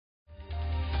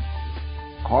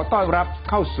ขอต้อนรับ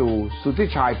เข้าสู่สุทธิ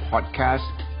ชัยพอดแคส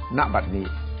ต์ณบัดนี้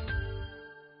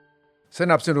ส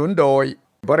นับสนุนโดย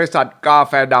บริษัทกา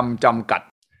แฟดำจำกัด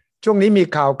ช่วงนี้มี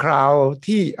ข่าวคราว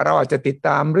ที่เราอาจจะติดต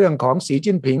ามเรื่องของสี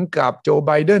จิ้นผิงกับโจไ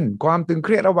บเดนความตึงเค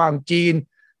รียดระหว่างจีน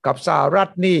กับสหรัฐ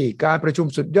นี่การประชุม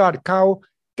สุดยอดเขา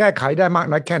แก้ไขได้มาก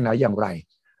น้อยแค่ไหนอย่างไร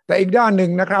แต่อีกด้านหนึ่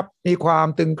งนะครับมีความ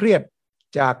ตึงเครียด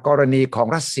จากกรณีของ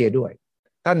รัสเซียด้วย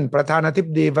ท่านประธานาธิบ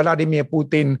ดีวลาดิเมียร์ปู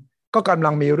ตินก็กำ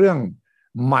ลังมีเรื่อง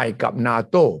ใหม่กับนา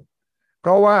โตเพ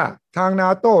ราะว่าทางนา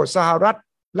โตสหรัฐ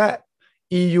และ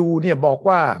EU เนี่ยบอก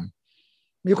ว่า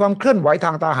มีความเคลื่อนไหวท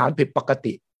างทหารผิดปก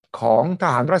ติของท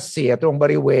หารรัสเซียตรงบ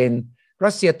ริเวณ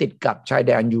รัสเซียติดกับชายแ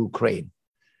ดนยูเครน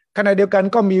ขณะเดียวกัน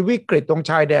ก็มีวิกฤตตรง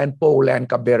ชายแดนโปแลนด์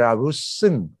กับเบลารุส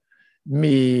ซึ่ง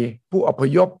มีผู้อพ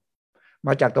ยพม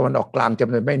าจากตะวันออกกลางจ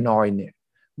ำนวนไม่น้อยเนี่ย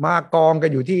มากองกัน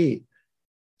อยู่ที่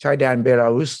ชายแดนเบลา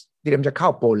รุสเตรียมจะเข้า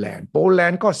โปแลน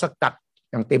ด์ก็สกัด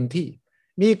อย่างเต็มที่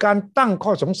มีการตั้งข้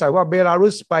อสงสัยว่าเบลารุ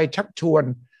สไปชักชวน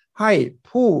ให้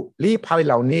ผู้ลี้ภัยเ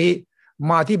หล่านี้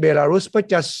มาที่เบลารุสเพื่อ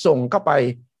จะส่งเข้าไป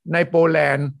ในโปแล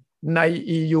นด์ใน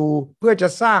EU เพื่อจะ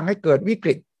สร้างให้เกิดวิก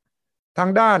ฤตทา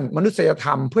งด้านมนุษยธร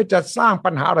รมเพื่อจะสร้าง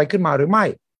ปัญหาอะไรขึ้นมาหรือไม่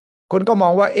คนก็มอ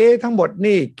งว่าทั้งหมด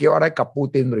นี่เกี่ยวอะไรกับปู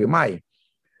ตินหรือไม่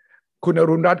คุณอ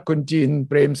รุณรัตน์คุณจีนเ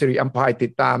ปรมสิริอัมพายติ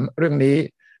ดตามเรื่องนี้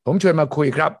ผมชวนมาคุย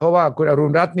ครับเพราะว่าคุณอรุ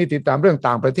ณรัตน์นี่ติดตามเรื่อง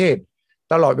ต่างประเทศ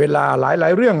ตลอดเวลาหลา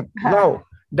ยๆเรื่องเล่า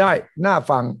ได้น่า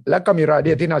ฟังและก็มีรายละเ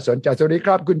อียดที่น่าสนใจสวัสดีค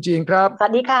รับคุณจีนครับส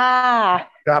วัสดีค่ะ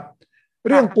ครับ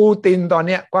เรื่องปูตินตอน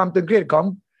นี้ความตึงเครียดของ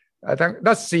ทาง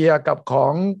รัสเซียกับขอ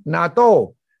งนาโต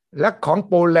และของ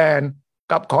โปแลนด์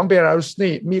กับของเบลารุส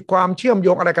นี่มีความเชื่อมโย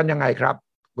งอะไรกันยังไงครับ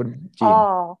คุณจีน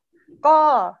ก็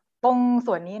ตรง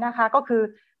ส่วนนี้นะคะก็คือ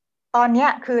ตอนนี้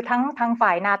คือทั้งฝ่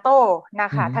ายนาโตน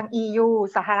ะคะทาง EU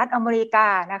สหรัฐอเมริกา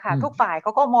นะคะทุกฝ่ายเข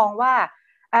าก็มองว่า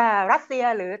รัสเซีย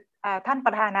หรือท่านป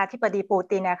ระธานาธิบดีปู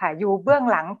ตินนะคะอยู่เบื้อง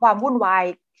หลังความวุ่นวาย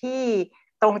ที่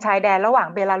ตรงชายแดนระหว่าง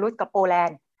เบลารุสกับโปแลน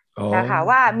ด์นะคะ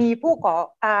ว่ามี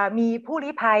ผู้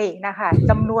ลี้ภัยนะคะ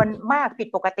จำนวนมากผิด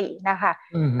ปกตินะคะ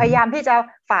พยายามที่จะ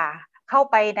ฝ่าเข้า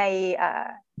ไป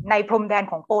ในพรมแดน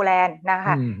ของโปแลนด์นะค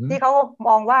ะที่เขาม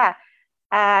องว่า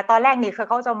ตอนแรกนี่คือ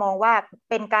เขาจะมองว่า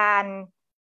เป็นกา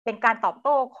รตอบโ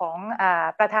ต้ของ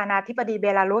ประธานาธิบดีเบ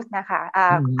ลารุสนะคะ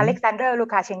อเล็กซานเดอร์ลู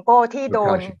คาเชนโกที่โด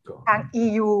นทาง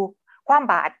EU คว่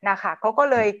ำบาตรนะคะเขาก็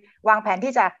เลยวางแผน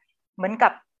ที่จะเหมือนกั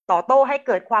บต่อโต้ให้เ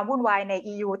กิดความวุ่นวายใน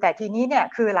EU แต่ทีนี้เนี่ย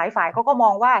คือหลายฝ่ายเขาก็ม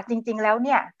องว่าจริงๆแล้วเ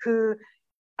นี่ยคือ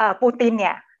ปูตินเ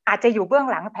นี่ยอาจจะอยู่เบื้อง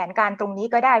หลังแผนการตรงนี้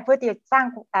ก็ได้เพื่อที่จะสร้าง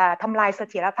ทำลายเส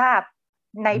ถียรภาพ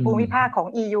ในภูมิภาคของ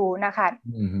EU นะคะ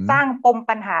สร้างปม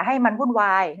ปัญหาให้มันวุ่นว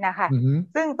ายนะคะ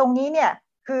ซึ่งตรงนี้เนี่ย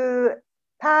คือ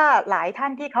ถ้าหลายท่า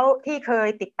นที่เคย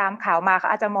ติดตามข่าวมาเขา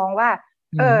อาจจะมองว่า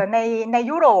ใน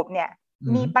ยุโรปเนี่ย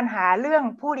มีปัญหาเรื่อง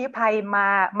ผู้ลี้ภัย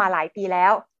มาหลายปีแล้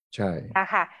วใช่นะ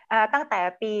คะตั้งแต่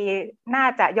ปีน่า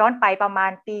จะย้อนไปประมา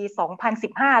ณปี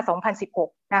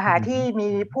 2015-2016 นะคะที่มี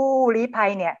ผู้ลี้ภั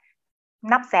ยเนี่ย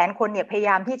นับแสนคนเนี่ยพยาย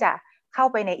ามที่จะเข้า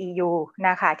ไปใน EU น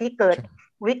ะคะที่เกิด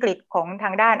วิกฤตของท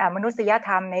างด้านมนุษยธ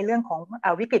รรมในเรื่องของ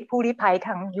วิกฤตผู้ลี้ภัยท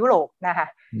างยุโรปนะคะ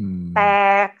แต่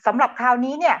สำหรับคราว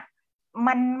นี้เนี่ย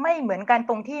มันไม่เหมือนกัน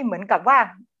ตรงที่เหมือนกับว่า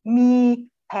มี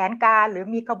แผนการหรือ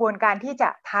มีกระบวนการที่จะ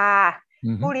พา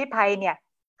ผู้ลี้ภัยเนี่ย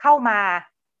เข้ามา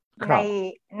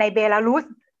ในเบลารุส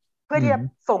เพื่อที่จะ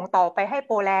ส่งต่อไปให้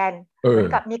โปแลนด์เหมือน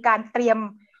กับมีการเตรียม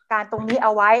การตรงนี้เอ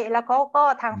าไว้แล้วก็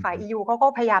ทางฝ่าย EU เขาก็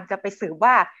พยายามจะไปสืบ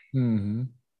ว่า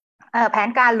แผน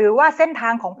การหรือว่าเส้นทา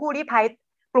งของผู้ลี้ภัย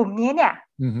กลุ่มนี้เนี่ย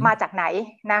มาจากไหน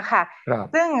นะคะ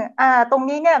ซึ่งตรง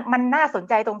นี้เนี่ยมันน่าสน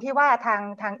ใจตรงที่ว่า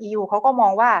ทาง EU เขาก็ม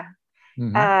องว่า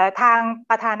ทาง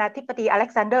ประธานาธิบดีอเล็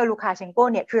กซานเดอร์ลูคาเชนโก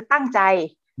เนี่ยคือตั้งใจ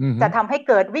จะทำให้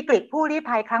เกิดวิกฤตผู้ลี้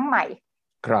ภัยครั้งใหม่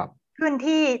ขึ้น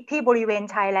ที่บริเวณ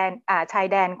ชาย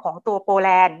แดนของตัวโปแล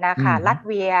นด์นะคะลัตเ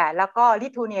วียแล้วก็ลิ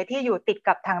ทัวเนียที่อยู่ติด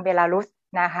กับทางเบลารุส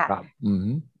นะคะ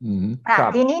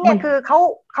ทีนี้เนี่ยคือเ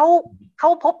ขา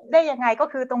พบได้ยังไงก็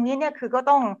คือตรงนี้เนี่ยคือก็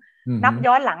ต้องนับ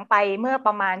ย้อนหลังไปเมื่อป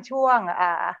ระมาณช่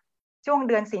วงเ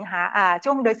ดือนสิ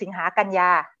งหากันย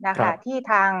านะคะที่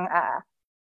ทาง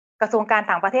กระทรวงการ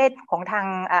ต่างประเทศของ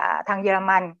ทางเยอร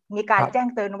มันมีการแจ้ง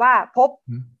เตือนว่าพบ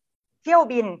เที่ยว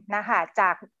บินนะคะ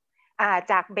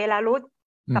จากเบลารุส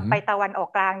กลับไปตะวันออก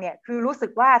กลางเนี่ยคือรู้สึ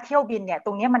กว่าเที่ยวบินเนี่ยต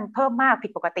รงนี้มันเพิ่มมากผิ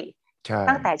ดปกติ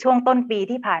ตั้งแต่ช่วงต้นปี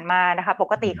ที่ผ่านมานะคะป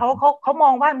กติเขาม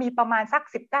องว่ามีประมาณสัก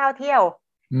19เที่ยว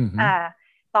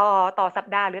ต่อสัป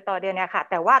ดาห์หรือต่อเดือนเนี่ยค่ะ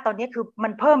แต่ว่าตอนนี้คือมั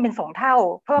นเพิ่มเป็น2เท่า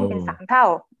เพิ่มเป็น3เท่า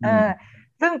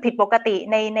ซึ่งผิดปกติ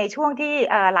ในช่วงที่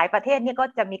หลายประเทศนี่ก็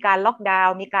จะมีการล็อกดาว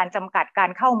น์มีการจำกัดการ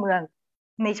เข้าเมือง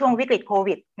ในช่วงวิกฤตโค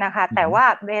วิดนะคะแต่ว่า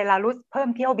เบลารุสเพิ่ม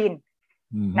เที่ยวบิน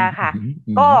นะคะ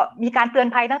ก็มีการเตือน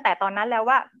ภัยตั้งแต่ตอนนั้นแล้ว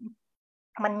ว่า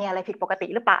มันมีอะไรผิดปกติ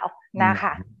หรือเปล่านะค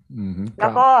ะแ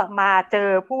ล้แล้วก็มาเจอ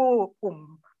กลุ่ม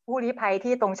ผู้ลี้ภัย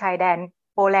ที่ตรงชายแดน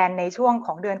โปแลนด์ในช่วงข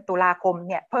องเดือนตุลาคม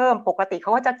เนี่ยเพิ่มปกติเข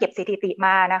าก็จะเก็บสถิติม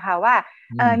านะคะว่า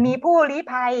มีผู้ลี้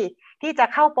ภัยที่จะ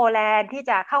เข้าโปแลนด์ที่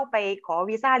จะเข้าไปขอ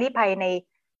วีซ่าลี้ภัย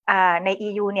ใน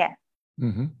EU เนี่ย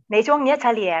ในช่วงนี้เฉ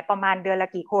ลี่ยประมาณเดือนละ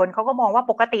กี่คนเขาก็มองว่า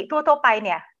ปกติทั่วไปเ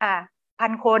นี่ย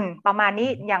1,000 คนประมาณนี้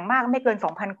อย่างมากไม่เกิน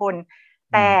 2,000 คน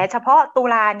แต่เฉพาะตุ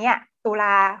ล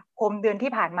าคมเดือน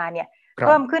ที่ผ่านมาเนี่ยเ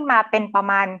พิ่มขึ้นมาเป็นประ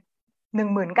มาณ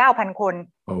 19,000 คน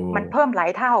มันเพิ่มหลา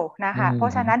ยเท่านะคะเพรา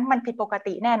ะฉะนั้นมันผิดปก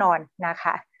ติแน่นอนนะค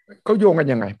ะเขาโยงกัน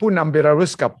ยังไงผู้นำเบลารุ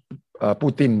สกับปู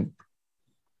ติน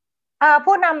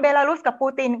ผู้นำเบลารุสกับปู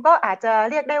ตินก็อาจจะ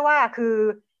เรียกได้ว่าคือ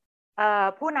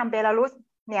ผู้นำเบลารุส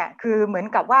เนี่ยคือเหมือน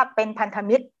กับว่าเป็นพันธ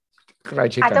มิตร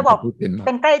อาจจะบอกเ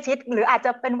ป็นใกล้ชิดหรืออาจจ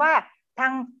ะเป็นว่า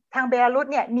ทางเบลารุส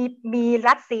เนี่ยมี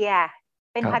รัสเซีย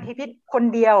เป็นพันธมิตรคน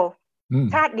เดียว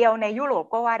ชาติเดียวในยุโรป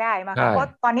ก็ว่าได้มาเพราะ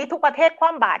ตอนนี้ทุกประเทศคว่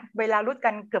ำบาตรเบลารุสกั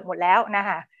นเกือบหมดแล้วนะค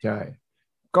ะใช่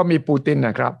ก็มีปูตินน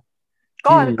ะครับ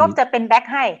ก็จะเป็นแบ็ค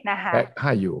ให้นะคะแบ็คใ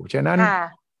ห้อยู่ฉะนั้น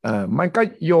มันก็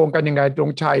โยงกันยังไงตร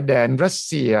งชายแดนรัสเ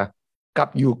ซียกับ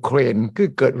ยูเครนคือ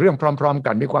เกิดเรื่องพร้อมๆ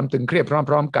กันมีความตึงเครียด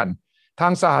พร้อมๆกันทา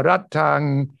งสหรัฐทาง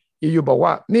EU บอก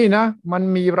ว่านี่นะมัน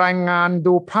มีรายงาน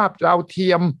ดูภาพดาวเที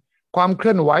ยมความเค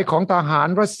ลื่อนไหวของทหาร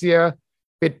รัสเซีย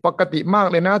ผิดปกติมาก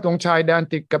เลยนะตรงชายแดน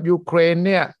ติดกับยูเครนเ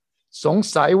นี่ยสง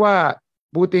สัยว่า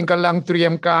ปูตินกำลังเตรีย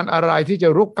มการอะไรที่จะ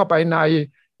รุกเข้าไปใน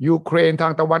ยูเครนทา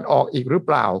งตะวันออกอีกหรือเ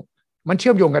ปล่ามันเ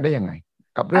ชื่อมโยงกันได้ยังไง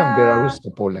กับเรื่องเบลารุส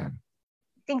กับโปแลนด์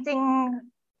จริง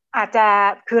ๆอาจจะ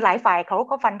คือหลายฝ่ายเขา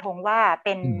ก็ฟันธงว่าเ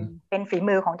ป็นฝี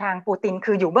มือของทางปูติน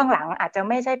คืออยู่เบื้องหลังอาจจะ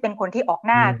ไม่ใช่เป็นคนที่ออก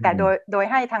หน้าแต่โดย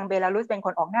ให้ทางเบลารุสเป็นค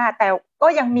นออกหน้าแต่ก็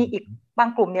ยังมีอีกบาง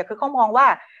กลุ่มเนี่ยคือเขามองว่า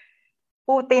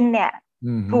ปูตินเนี่ย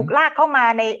ถูกลากเข้ามา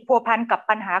ในพัวพันกับ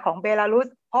ปัญหาของเบลารุส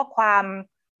เพราะความ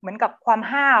เหมือนกับความ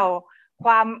ห้าวค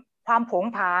วามผง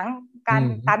ผางก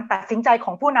ารตัดสินใจข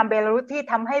องผู้นำเบลารุสที่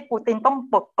ทำให้ปูตินต้อง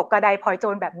ตกกระไดพลอยโจ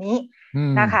รแบบนี้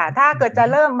นะคะถ้าเกิดจะ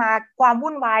เริ่มมาความ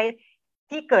วุ่นวาย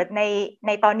ที่เกิดใ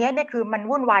นตอนนี้เนี่ยคือมัน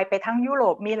วุ่นวายไปทั้งยุโร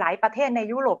ปมีหลายประเทศใน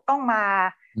ยุโรปต้องม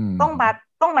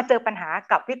าเจอปัญหา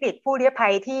กับวิกฤตผู้ลี้ภั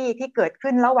ยที่เกิด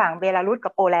ขึ้นระหว่างเบลารุส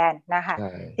กับโปแลนด์นะคะ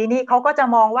ทีนี้เขาก็จะ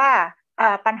มองว่า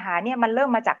ปัญหาเนี่ยมันเริ่ม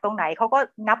มาจากตรงไหนเขาก็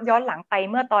นับย้อนหลังไป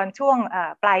เมื่อตอนช่วง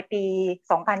ปลายปี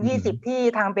 2020 ที่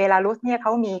ทางเบลารุสเนี่ยเข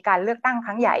ามีการเลือกตั้งค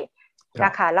รั้งใหญ่น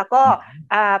ะคะแล้วก็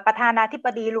ประธานาธิบ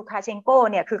ดีลูคาเชนโก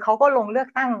เนี่ยคือเขาก็ลงเลือก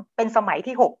ตั้งเป็นสมัย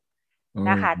ที่6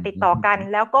นะคะติดต่อกัน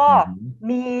แล้วก็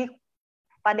มี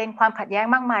ประเด็นความขัดแย้ง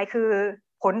มากมายคือ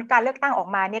ผลการเลือกตั้งออก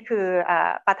มาเนี่ยคือ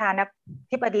ประธานา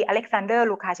ธิบดีอเล็กซานเดอร์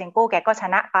ลูคาเชนโกแกก็ช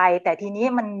นะไปแต่ทีนี้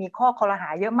มันมีข้อคอรหา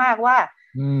เยอะมากว่า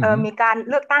มีการ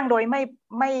เลือกตั้งโดย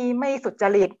ไม่สุจ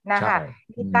ริตนะคะ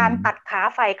มีการตัดขา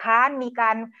ฝ่ายค้านมีก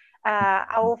าร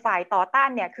เอาฝ่ายต่อต้าน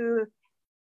เนี่ยคือ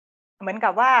เหมือนกั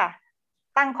บว่า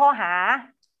ตั้งข้อหา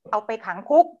เอาไปขัง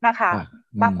คุกนะคะ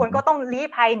บางคนก็ต้องลี้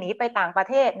ภัยหนีไปต่างประ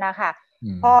เทศนะคะ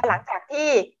พอหลังจากที่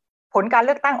ผลการเ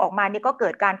ลือกตั้งออกมานี่ก็เกิ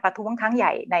ดการประท้วงครั้งให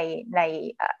ญ่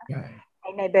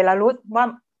ในเบลารุสว่า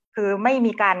คือไม่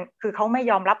มีการคือเขาไม่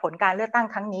ยอมรับผลการเลือกตั้ง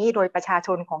ครั้งนี้โดยประชาช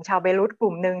นของชาวเบลารุสก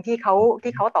ลุ่มหนึ่งที่เ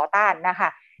ขาต่อต้านนะคะ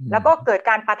แล้วก็เกิด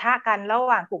การปะทะกันระห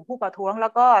ว่างกลุ่มผู้ประท้วงแล้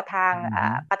วก็ทาง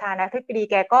ประธานาธิบดี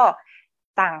แกก็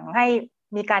สั่งให้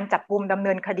มีการจับกุมดำเ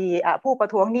นินคดีผู้ประ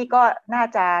ท้วงนี่ก็น่า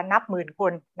จะนับหมื่นค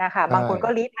นนะคะบางคนก็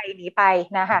ลี้ภัยหนีไป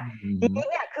นะคะทีนี้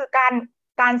เนี่ยคือก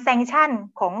ารแซงชั่น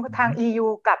ของทาง EU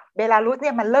กับเบลารุสเ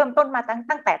นี่ยมันเริ่มต้นมา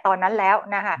ตั้งแต่ตอนนั้นแล้ว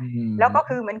นะคะแล้วก็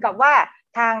คือเหมือนกับว่า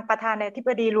ทางประธานาธิบ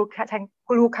ดี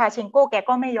ลูคาเชนโกแก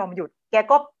ก็ไม่ยอมหยุดแก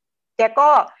ก็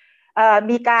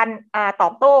มีการตอ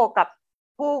บโต้กับ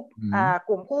ก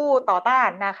ลุ่มผู้ต่อต้าน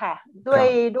นะคะ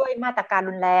ด้วยมาตรการ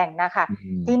รุนแรงนะคะ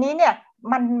ทีนี้เนี่ย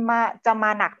มันจะม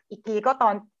าหนักอีกทีก็ตอ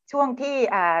นช่วงที่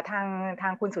ทา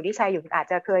งคุณสุทธิชัยอยู่อาจ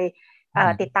จะเคย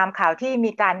ติดตามข่าวที่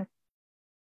มีการ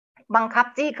บังคับ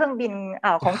จี้เครื่องบิน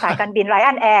ของสายการบินไร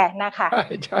อันแอร์นะคะ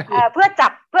เพื่อ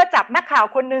จับนักข่าว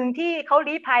คนหนึ่งที่เขา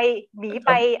ลี้ภัยหนีไ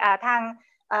ปทาง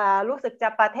รู้สึกจะ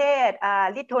ประเทศ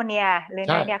ลิทัวเนียหรือไ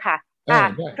งเนี่ยค่ะ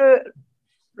คือ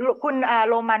คุณ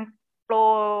โรมันโปร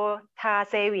ทา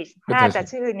เซวิชน่าจะ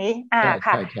ชื่อนี้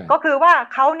ค่ะก็คือว่า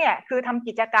เขาเนี่ยคือทำ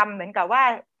กิจกรรมเหมือนกับว่า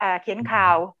เขียนข่า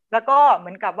วแล้วก็เห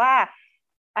มือนกับว่า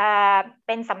เ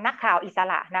ป็นสำนักข่าวอิส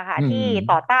ระนะคะที่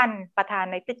ต่อต้านประธาน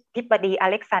าธิบดีอ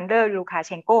เล็กซานเดอร์ลูคาเช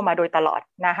นโกมาโดยตลอด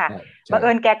นะคะบังเ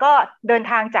อิญแกก็เดิน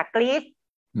ทางจากกรีซ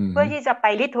เพื่อที่จะไป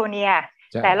ลิทัวเนีย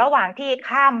แต่ระหว่างที่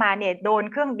ข้ามมาเนี่ยโดน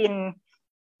เครื่องบิน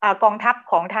กองทัพ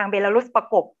ของทางเบลารุสประ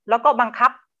กบแล้วก็บังคั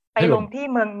บไปลงที่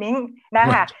เมืองมิงนะ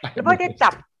คะเพื่อที่จะ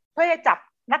จับ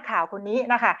นักข่าวคนนี้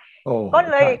นะคะก็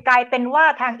เลยกลายเป็นว่า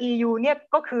ทาง EU เนี่ย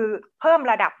ก็คือเพิ่ม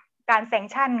ระดับ การแซง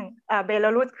ชั่นเบลา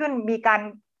รุสขึ้นมีการ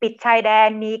ปิดชายแดน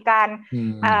มีการ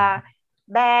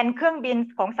แบนเครื่องบิน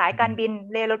ของสายการบิน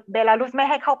เบลารุสไม่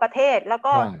ให้เข้าประเทศแล้ว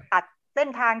ก็ตัดเส้น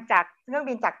ทางจากเครื่อง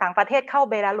บินจากต่างประเทศเข้า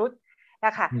เบลารุสน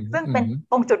ะคะซึ่งเป็น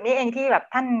ตรงจุดนี้เองที่แบบ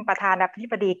ท่านประธานาธิ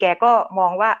บดีแกก็มอ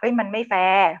งว่าเอ้ยมันไม่แฟ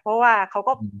ร์เพราะว่าเขา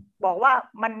ก็บอกว่า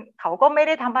เขาก็ไม่ไ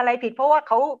ด้ทำอะไรผิดเพราะว่าเ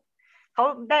ขา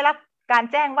ได้รับการ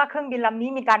แจ้งว่าเครื่องบินลำนี้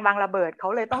มีการวางระเบิดเขา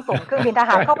เลยต้องส่งเครื่องบินทห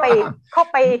ารเข้าไ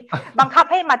ปบังคับ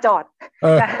ให้มาจอด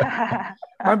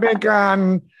มันเป็นการ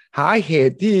หาเห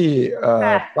ตุที่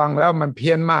ฟังแล้วมันเ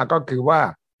พี้ยนมากก็คือว่า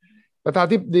ประธาน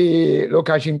าธิบดีโล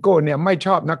คาชินโกเนี่ยไม่ช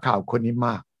อบนักข่าวคนนี้ม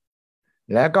าก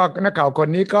แล้วก็นักข่าวคน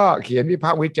นี้ก็เขียนวิพ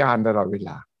ากษ์วิจารณ์ตลอดเวล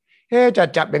าจะ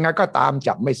จับยังไงก็ตาม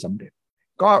จับไม่สำเร็จ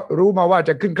ก็รู้มาว่าจ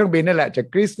ะขึ้นเครื่องบินนี่แหละจาก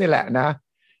กรีซนี่แหละนะ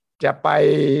จะไป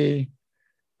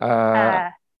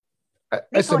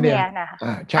ลิทัวเนียนะคะ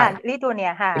ใช่ลิทัวเนี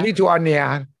ยค่ะลิทัวเนีย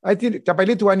ไอ้ที่จะไป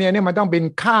ลิทัวเนียเนี่ยมันต้องบิน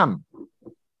ข้าม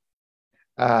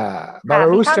เบลา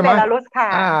รุสใช่ไหม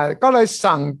ก็เลย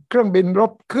สั่งเครื่องบินร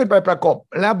บขึ้นไปประกบ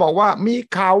แล้วบอกว่ามี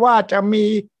ข่าวว่าจะมี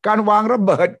การวางระเ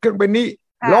บิดเครื่องบินนี้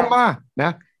ลงมาน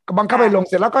ะก็บังคับให้ลงเ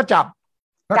สร็จแล้วก็จับ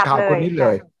นักข่าวคนนี้เล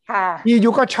ยอ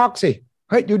ยู่ก็ช็อกสิ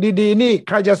เฮ้ยอยู่ดีๆนี่ใ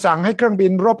ครจะสั่งให้เครื่องบิ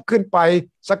นรบขึ้นไป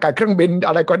สกัดเครื่องบินอ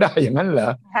ะไรก็ได้อย่างนั้นเหร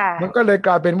อมันก็เลยก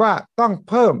ลายเป็นว่าต้อง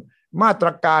เพิ่มมาตร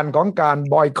การของการ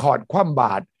บอยคอตคว่ำบ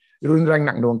าตรรุนแรงห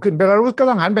นักหน่วงขึ้นเบลารุสก็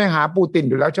ต้องหันไปหาปูติน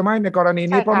อยู่แล้วใช่ไหมในกรณี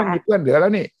นี้เพราะไม่มีเพื่อนเหลือแล้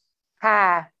วนี่ค่ะ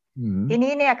ที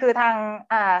นี้เนี่ยคือ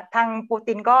ทางปู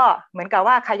ตินก็เหมือนกับ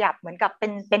ว่าขยับเหมือนกับเ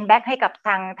ป็นแบ็คให้กับ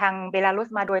ทางเบลารุส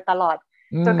มาโดยตลอด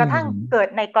จนกระทั่งเกิด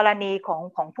ในกรณี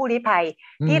ของผู้ลี้ภัย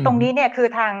ที่ตรงนี้เนี่ยคือ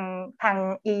ทาง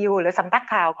EU หรือสำนัก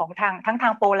ข่าวของทั้งทา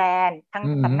งโปแลนด์ทั้ง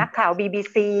สำนักข่าว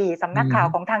BBC สำนักข่าว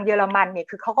ของทางเยอรมันเนี่ย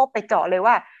คือเขาก็ไปเจาะเลย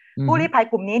ว่าผู้ลี้ภัย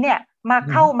กลุ่มนี้เนี่ย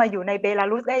เข้ามาอยู่ในเบลา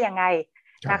รุสได้ยังไง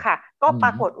นะคะก็ปร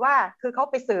ากฏว่าคือเขา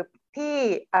ไปสืบที่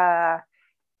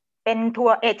เป็นทัว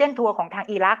ร์เอเจนต์ทัวร์ของทาง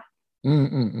อิรัก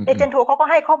เอเจนต์ทัวร์เขาก็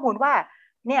ให้ข้อมูลว่า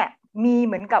เนี่ยมีเ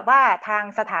หมือนกับว่าทาง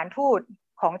สถานทูต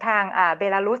ของทางเบ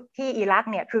ลารุสที่อิรัก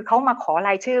เนี่ยคือเขามาขอร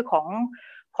ายชื่อ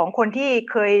ของคนที่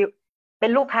เคยเป็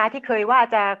นลูกค้าที่เคยว่า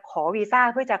จะขอวีซ่า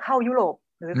เพื่อจะเข้ายุโรป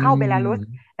หรือเข้าเบลารุส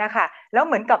นะคะแล้วเ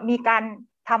หมือนกับมีการ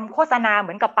ทำโฆษณาเห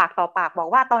มือนกับปากต่อปากบอก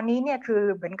ว่าตอนนี้เนี่ยคือ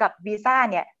เหมือนกับวีซ่า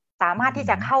เนี่ยสามารถที่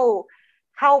จะเข้า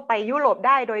ไปยุโรปไ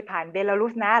ด้โดยผ่านเบลารุ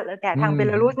สนะแต่ทางเบ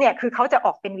ลารุสเนี่ยคือเขาจะอ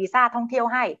อกเป็นวีซ่าท่องเที่ยว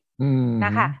ให้น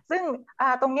ะคะซึ่ง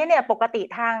ตรงนี้เนี่ยปกติ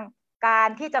ทางการ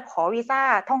ที่จะขอวีซ่า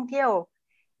ท่องเที่ยว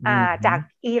จาก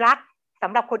อิรักส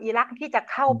ำหรับคนอิรักที่จะ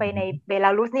เข้าไปในเบล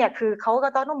ารุสเนี่ยคือเขาก็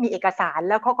ต้องมีเอกสาร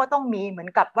แล้วเขาก็ต้องมีเหมือน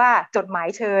กับว่าจดหมาย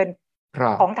เชิญ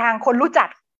ของทางคนรู้จัก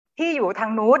ที่อยู่ทา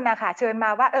งนู้นนะคะเชิญมา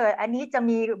ว่าอันนี้จะ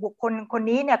มีบุคคลคน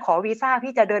นี้เนี่ยขอวีซ่า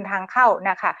ที่จะเดินทางเข้า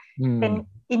นะคะเป็น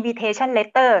invitation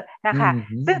letter นะคะ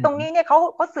ซึ่งตรงนี้เนี่ยเขา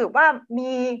สืบว่า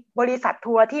มีบริษัท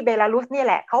ทัวร์ที่เบลารุสนี่แ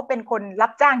หละเขาเป็นคนรั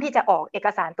บจ้างที่จะออกเอก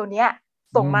สารตัวเนี้ย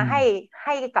ส่งมาใ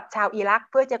ห้กับชาวอิรัก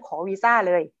เพื่อจะขอวีซ่า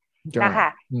เลยนะคะ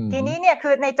ทีนี้เนี่ยคื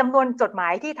อในจำนวนจดหมา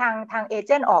ยที่ทางเอเ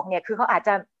จนต์ออกเนี่ยคือเขาอาจจ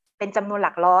ะเป็นจำนวนห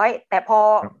ลักร้อยแต่พอ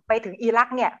ไปถึงอิรัก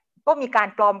เนี่ยก็มีการ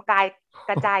ปลอม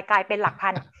กระจายกลายเป็นหลักพั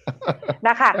นน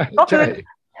ะคะก็คือ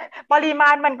ปริมา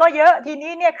ณมันก็เยอะที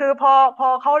นี้เนี่ยคือพอ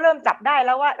เขาเริ่มจับได้แ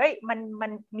ล้วว่าเอ้ยมั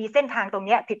นมีเส้นทางตรงเ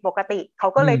นี้ยผิดปกติเขา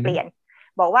ก็เลยเปลี่ยน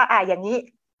บอกว่าอย่าง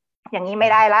นี้ไม่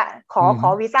ได้ละขอ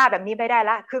วีซ่าแบบนี้ไม่ได้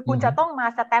ละคือคุณจะต้องมา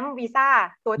สแตมป์วีซ่า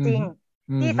ตัวจริง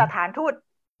ที่สถานทูต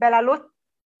เบลารุส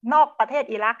นอกประเทศ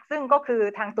อิรักซึ่งก็คือ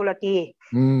ทางตุรกี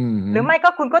หรือไม่ก็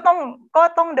คุณก็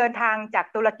ต้องเดินทางจาก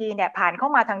ตุรกีเนี่ยผ่านเข้า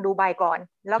มาทางดูไบก่อน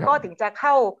แล้วก็ถึงจะเ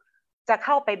ข้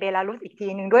าไปเบลารุสอีกที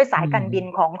หนึ่งด้วยสายการบิน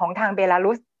ของทางเบลา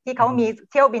รุสที่เขามี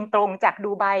เที่ยวบินตรงจาก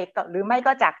ดูไบหรือไม่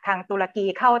ก็จากทางตุรกี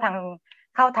เข้า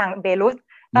ทางเบลุส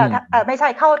ไม่ใช่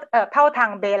เข้าทาง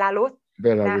เบลารุส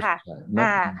นะคะ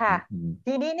ค่ะ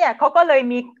ทีนี้เนี่ยเขาก็เลย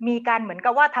มีการเหมือน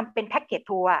กับว่าทำเป็นแพ็กเกจ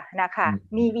ทัวร์นะคะ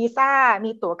มีวีซ่า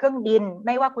มีตั๋วเครื่องบินไ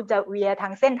ม่ว่าคุณจะเวียทา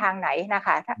งเส้นทางไหนนะค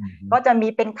ะก็จะมี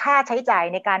เป็นค่าใช้จ่าย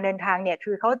ในการเดินทางเนี่ย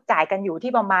คือเขาจ่ายกันอยู่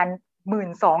ที่ประมาณ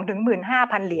 12,000 ถึง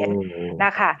 15,000 เหรียญน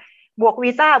ะคะบวก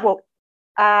วีซ่าบว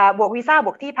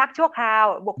กที่พักชั่วคราว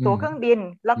บวกตั๋วเครื่องบิน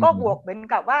แล้วก็บวกเหมือน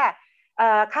กับว่า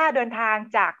ค่าเดินทาง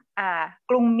จาก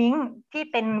กรุงมิงที่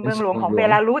เป็นเมืองหลวงของเบ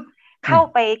ลารุสเข้า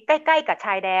ไปใกล้ๆกับช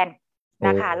ายแดนน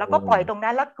ะคะแล้วก็ปล่อยตรง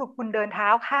นั้นแล้วคือคุณเดินเท้า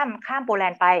ข้ามโปแล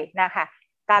นด์ไปนะคะ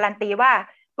การันตีว่า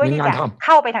เพื่อที่จะเ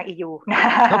ข้าไปทาง EU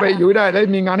เข้าไป EU ได้แล้ว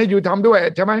มีงานให้อยู่ทำด้วย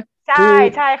ใช่ไหม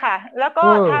ใช่ค่ะแล้วก็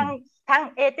ทาง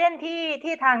เอเจนต์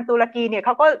ที่ทางตุรกีเนี่ยเข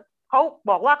า เขา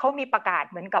บอกว่าเขามีประกาศ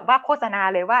เหมือนกับว่าโฆษณา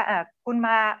เลยว่าคุณ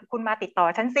มาติดต่อ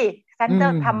ฉันสิฉันจะ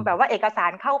ทำแบบว่าเอกสา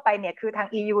รเข้าไปเนี่ยคือทาง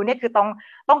EU เนี่ยคือ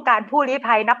ต้องการผู้ลี้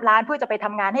ภัยนับล้านเพื่อจะไปท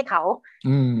ำงานให้เขา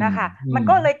นะคะมัน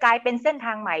ก็เลยกลายเป็นเส้นท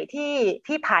างใหม่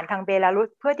ที่ผ่านทางเบลารุส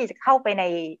เพื่อที่จะเข้าไป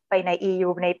ใน EU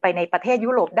ไปในประเทศ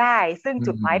ยุโรปได้ซึ่ง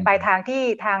จุดหมายปลายทางที่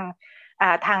ท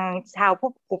างชาวผู้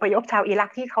อพยพชาวอิรั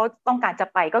กที่เขาต้องการจะ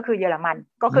ไปก็คือเยอรมัน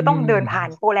ก็คือต้องเดินผ่าน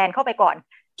โปแลนด์เข้าไปก่อน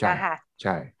นะคะใ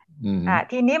ช่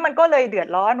ทีนี้มันก็เลยเดือด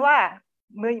ร้อนว่า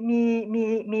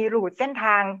มีรูทเส้นท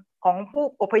างของผู้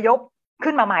อพยพ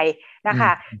ขึ้นมาใหม่นะค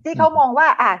ะที่เขามองว่า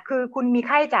คือคุณมี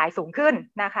ค่าใช้จ่ายสูงขึ้น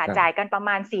นะคะจ่ายกันประม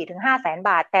าณ 4-5 แสน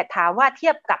บาทแต่ถามว่าเที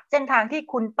ยบกับเส้นทางที่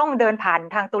คุณต้องเดินผ่าน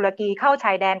ทางตุรกีเข้าช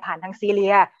ายแดนผ่านทางซีเรี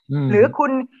ยหรือ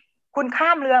คุณข้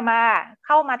ามเรือมาเ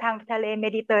ข้ามาทางทะเลเม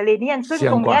ดิเตอร์เรเนียนซึ่ง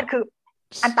ตรงนี้คือ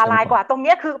อันตรายกว่าตรง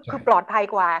นี้คือปลอดภัย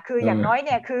กว่าคืออย่างน้อยเ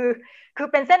นี่ยคือ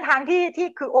เป็นเส้นทางที่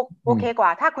คือโอเคกว่า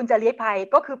ถ้าคุณจะลี้ภัย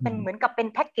ก็คือเป็นเหมือนกับเป็น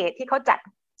แพ็กเกจที่เขาจัด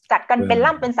กันเป็น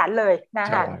ล่ำเป็นสันเลยนะ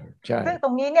คะซึ่งตร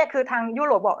งนี้เนี่ยคือทางยุโ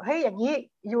รปบอกเฮ้ยอย่างนี้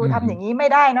ยูทำอย่างนี้ไม่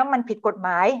ได้นะมันผิดกฎหม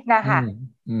ายนะคะ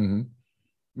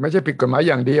ไม่ใช่ผิดกฎหมาย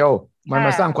อย่างเดียวมันม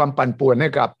าสร้างความปั่นป่วนให้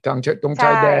กับทางตรงช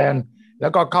ายแดนแล้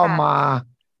วก็เข้ามา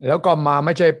แล้วก็มาไ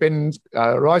ม่ใช่เป็น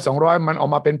100-200มันออ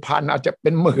กมาเป็นพันอาจจะเป็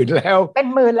นหมื่นแล้ว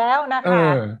นะคะ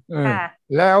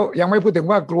แล้วยังไม่พูดถึง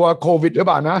ว่ากลัวโควิดหรือเ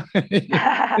ปล่านะ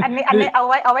อันนี้เอา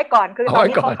ไว้ก่อนคือตอน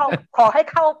นี้เขาขอให้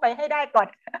เข้าไปให้ได้ก่อน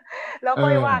แล้วค่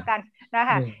อยว่ากันนะค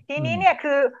ะทีนี้เนี่ย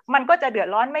คือมันก็จะเดือด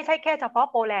ร้อนไม่ใช่แค่เฉพาะ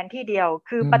โปแลนด์ที่เดียว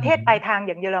คือประเทศปลายทางอ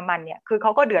ย่างเยอรมันเนี่ยคือเข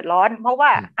าก็เดือดร้อนเพราะว่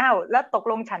าแล้วตก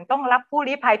ลงฉันต้องรับผู้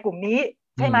ลี้ภัยกลุ่มนี้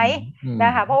ใช่ไหมน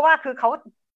ะคะเพราะว่าคือเขา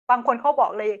บางคนเขาบอ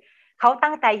กเลยเขา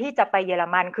ตั้งใจที่จะไปเยอร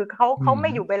มันคือเขาไม่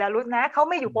อยู่เบลารุสนะเขา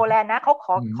ไม่อยู่โปแลนด์นะเ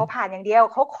ขาผ่านอย่างเดียว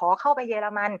เขาขอเข้าไปเยอร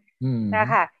มันนะ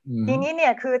คะทีนี้เนี่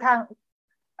ยคือ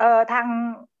ท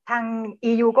าง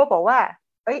EU ก็บอกว่า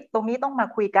ตรงนี้ต้องมา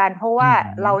คุยกันเพราะว่า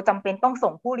เราจำเป็นต้อง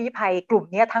ส่งผู้ลี้ภัยกลุ่ม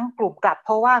นี้ทั้งกลุ่มกลับเพ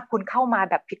ราะว่าคุณเข้ามา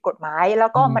แบบผิดกฎหมายแล้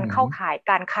วก็มันเข้าข่าย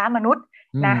การค้ามนุษย์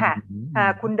นะคะ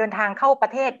คุณเดินทางเข้าปร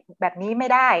ะเทศแบบนี้ไม่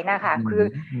ได้นะคะคือ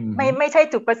ไม่ใช่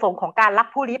จุดประสงค์ของการรับ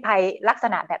ผู้ลี้ภัยลักษ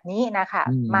ณะแบบนี้นะคะ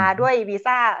มาด้วยวี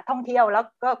ซ่าท่องเที่ยวแล้ว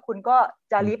ก็คุณก็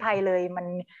จะลี้ภัยเลยมัน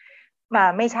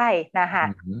ไม่ใช่นะคะ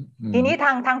ทีนี้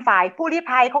ทางฝ่ายผู้ลี้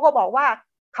ภัยเขาก็บอกว่า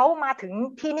เขามาถึง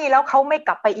ที่นี่แล้วเขาไม่ก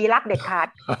ลับไปอิรักเด็ดขาด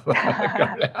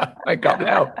ไม่กลับแ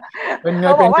ล้วเป็นไง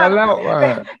เป็นกันแล้ว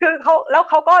คือเ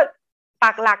ขาก็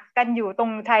ปักหลักกันอยู่ตร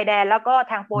งชายแดนแล้วก็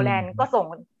ทางโปแลนด์ก็ส่ง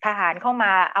ทหารเข้าม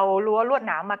าเอารั้วลวดห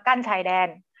นามมากั้นชายแดน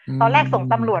ตอนแรกส่ง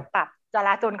ตำรวจปรับจร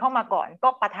าจรเข้ามาก่อนก็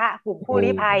ปะทะกลุ่มผู้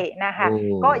ลี้ภัยนะคะ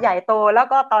ก็ใหญ่โตแล้ว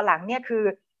ก็ตอนหลังเนี่ยคือ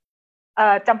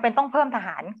จำเป็นต้องเพิ่มทห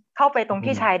ารเข้าไปตรง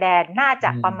ที่ชายแดนน่าจะ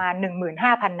ประมาณ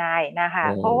 15,000 นายนะคะ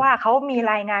เพราะว่าเขามี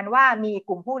รายงานว่ามีก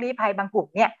ลุ่มผู้ลี้ภัยบางกลุ่ม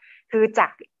เนี่ยคือจ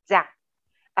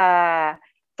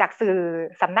ากสื่อ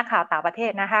สำนักข่าวต่างประเท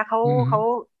ศนะคะเขา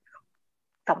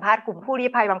สัมภาษณ์กลุ่มผู้ลี้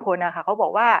ภัยบางคนนะคะเขาบอ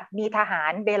กว่ามีทหา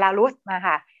รเบลารุสนะค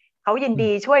ะเขายิน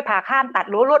ดีช่วยพาข้ามตัด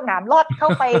รั้วลวดหนามลอดเข้า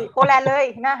ไปโปแลนด์เลย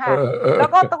นะคะแล้ว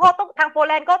ก็ต้องทางโปแ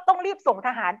ลนด์ก็ต้องรีบส่งท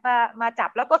หารมาจับ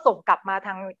แล้วก็ส่งกลับมา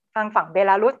ทางฝั่งเบ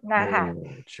ลารุสนะคะ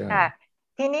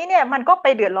ทีนี้เนี่ยมันก็ไป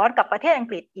เดือดร้อนกับประเทศอัง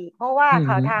กฤษอีกเพราะว่า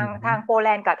ทางโปแล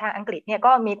นด์กับทางอังกฤษเนี่ย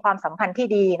ก็มีความสัมพันธ์ที่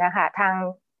ดีนะคะทาง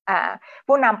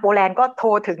ผู้นำโปแลนด์ก็โทร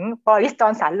ถึงบริส จอ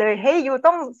นสันเลยเฮ้ยยู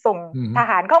ต้องส่งท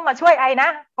หารเข้ามาช่วยไอนะ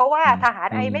เพราะว่าทหาร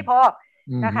ไอไม่พอ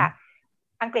นะคะ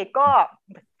อังกฤษก็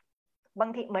บา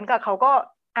งทีเหมือนกับเขาก็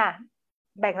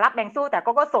แบ่งรับแบ่งสู้แต่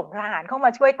ก็ส่งทหารเข้าม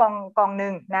าช่วยกองห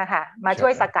นึ่งนะคะมาช่ว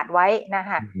ยสกัดไว้นะ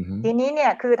คะทีนี้เนี่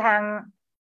ยคือทา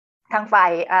งฝ่า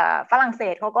ยฝรั่งเศ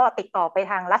สเขาก็ติดต่อไป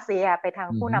ทางรัสเซียไปทาง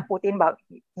ผู้นำปูตินบอก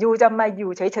ยูจะมาอ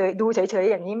ยู่เฉยๆดูเฉยๆ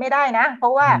อย่างนี้ไม่ได้นะเพรา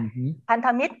ะว่าพันธ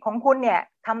มิตรของคุณเนี่ย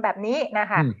ทำแบบนี้นะ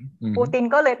คะปูติน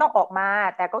ก็เลยต้องออกมา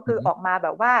แต่ก็คือออกมาแบ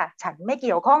บว่าฉันไม่เ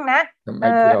กี่ยวข้องนะ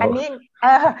อันนี้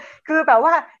คือแบบ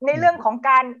ว่าในเรื่องของ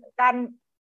การ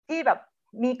ที่แบบ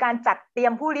มีการจัดเตรีย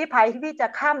มผู้ลี้ภัยที่จะ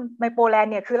ข้ามไปโปแลน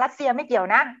ด์เนี่ยคือรัสเซียไม่เกี่ยว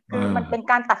นะคือมันเป็น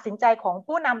การตัดสินใจของ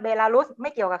ผู้นำเบลารุสไม่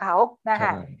เกี่ยวกับเขานะค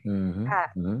ะค่ะ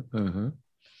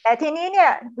แต่ทีนี้เนี่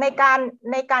ยใน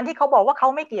การที่เขาบอกว่าเขา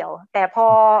ไม่เกี่ยวแต่พอ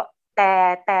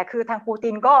แต่คือทางปูติ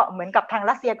นก็เหมือนกับทาง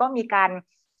รัสเซียก็มีกา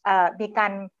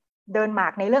รเดินหมา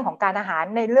กในเรื่องของการทหาร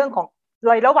ในเรื่องของเล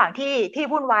ยระหว่างที่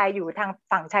วุ่นวายอยู่ทาง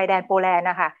ฝั่งชายแดนโปแลนด์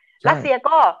นะคะรัสเซีย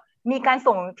ก็มีการ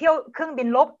ส่งเที่ยวเครื่องบิน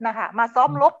รบนะคะมาซ้อ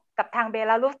มรบกับทางเบ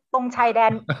ลารุสตรงชายแด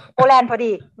นโปแลนด์พอ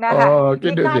ดีนะคะ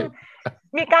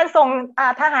มีการส่ง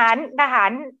ทหา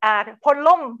รพล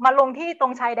ล่มมาลงที่ตร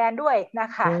งชายแดนด้วยนะ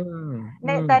คะ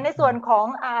แต่ในส่วนของ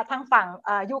ทางฝั่ง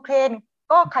ยูเครน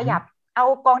ก็ขยับเอา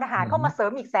กองทหารเข้ามาเสริ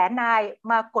มอีก100,000 นาย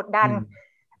มากดดัน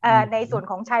ในส่วน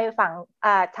ของชายฝั่ง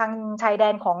ทางชายแด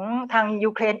นของทาง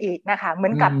ยูเครนอีกนะคะเหมื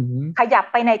อนกับขยับ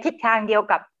ไปในทิศทางเดียว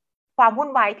กับความวุ่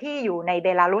นวายที่อยู่ในเบ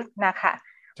ลารุสนะคะ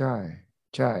ใช่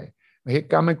ใช่เหตุ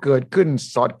การณ์มันเกิดขึ้น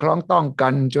สอดคล้องต้องกั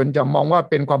นจนจะมองว่า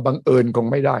เป็นความบังเอิญคง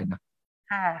ไม่ได้นะ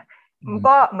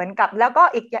ก็เหมือนกับแล้วก็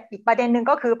อีกประเด็นหนึ่ง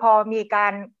ก็คือพอมีกา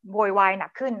รโวยวายหนั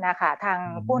กขึ้นนะคะทาง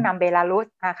ผู้นำเบลารุส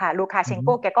นะคะลูคาเชนโก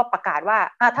แกก็ประกาศว่า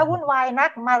ถ้าวุ่นวายนั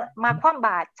กมาคว่ำบ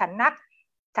าตร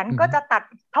ฉันก็จะตัด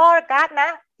ท่อก๊าซนะ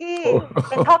ที่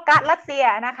เป็นท่อก๊าซรัสเซีย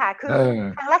นะคะคือ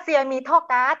ทางรัสเซียมีท่อ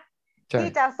ก๊าซที่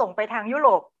จะส่งไปทางยุโร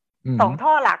ป2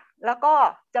 ท่อหลักแล้วก็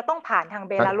จะต้องผ่านทาง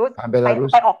เบลารุส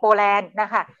ไปออกโปแลนด์นะ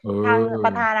คะทางป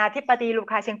ระธานาธิบดีลู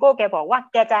คาเชนโกแกบอกว่า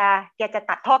แกจะ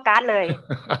ตัดท่อก๊าซเลย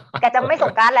แกจะไม่ส่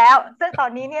งก๊าซแล้วซึ่งตอ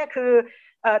นนี้เนี่ยคือ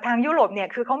ทางยุโรปเนี่ย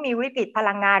คือเขามีวิกฤตพ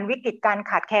ลังงานวิกฤตการ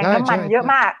ขาดแคลนน้ำมันเยอะ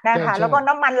มากนะคะแล้วก็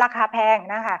น้ำมันราคาแพง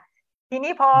นะคะที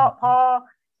นี้พอ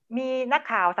มีนัก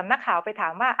ข่าวสำนักข่าวไปถา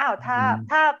มว่า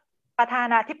ถ้าประธา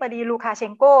นาธิบดีลูคาเช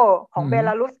นโกของเบล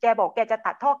ารุสแกบอกแกจะ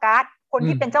ตัดท่อก๊าซคน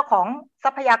ที่เป็นเจ้าของท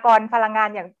รัพยากรพลังงาน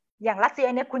อย่างรัสเซีย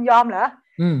เนี่ยคุณยอมเหรอ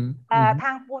ทา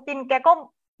งปูตินแกก็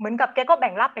เหมือนกับแกก็แ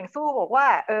บ่งรับแบ่งสู้บอกว่า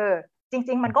จ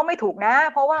ริงๆมันก็ไม่ถูกนะ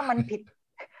เพราะว่ามันผิด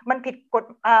กฎ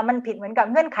มันผิดเหมือนกับ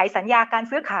เงื่อนไขสัญญาการ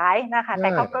ซื้อขายนะคะแต่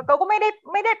เขาก็ไม่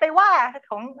ได้ไปว่า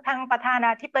ของทางประธาน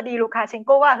าธิบดีลูคาเชนโก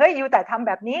ว่าเฮ้ยยูแต่ทำแ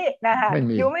บบนี้นะคะ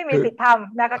ยูไม่มีสิทธิ์ท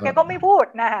ำนะคะแกก็ไม่พูด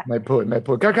นะคะไม่พู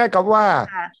ดคล้ายๆกับว่า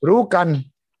รู้กัน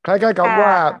คล้ายๆกับว่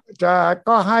า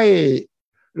ก็ให้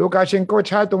ลูคาเชนโกใ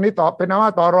ช้ตรงนี้ต่อเป็นนว่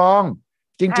าต่อรอง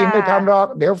จริงๆไม่ทำหรอก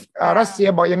เดี๋ยวรัสเซีย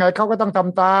บอกยังไงเขาก็ต้องท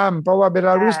ำตามเพราะว่าเบล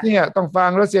ารุสเนี่ยต้องฟัง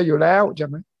รัสเซียอยู่แล้วใช่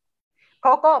ไหมเข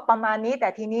าก็ประมาณนี้แต่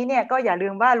ทีนี้เนี่ยก็อย่าลื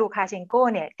มว่าลูคาเชนโก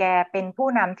เนี่ยแกเป็นผู้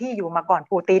นำที่อยู่มาก่อน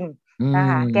ปูตินนะ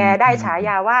คะแกได้ฉาย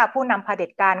าว่าผู้นำเผด็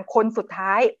จการคนสุด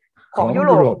ท้ายของยุโ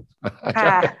รป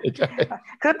ค่ะ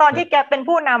คือตอนที่แกเป็น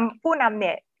ผู้นำเ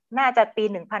นี่ยน่าจะปี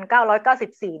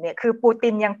 1994 เนี่ยคือปูติ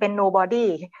นยังเป็น nobody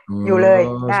อยู่เลย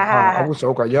นะคะอาวุโส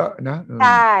กว่าเยอะนะใ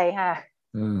ช่ค่ะ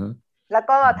แล้ว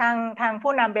ก็ทาง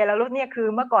ผู้นำเบลารุสเนี่ยคือ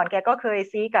เมื่อก่อนแกก็เคย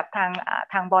ซี้กับ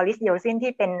ทางบอริสเยลซิน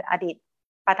ที่เป็นอดีต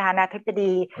ประธานาธิบ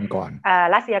ดี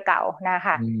รัสเซียเก่านะค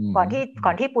ะก่อน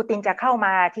ที่ปูตินจะเข้าม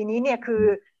าทีนี้เนี่ย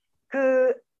คือ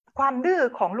ความดื้อ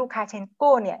ของลูคาเชนโก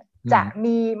เนี่ยจะ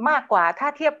มีมากกว่าถ้า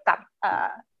เทียบ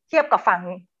กับฝั่ง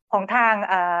ของท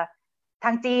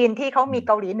างจีนที่เขามีเ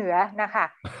กาหลีเหนือนะคะ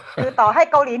คือต่อให้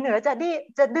เกาหลีเหนือจ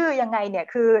ะดื้อยังไงเนี่ย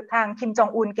คือทางคิมจอง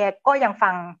อุนแกก็ยัง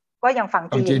ฟัง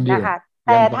จีนนะคะแ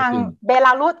ต่ทางเบล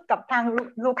ารุสกับทาง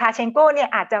ลูคาเชนโกเนี่ย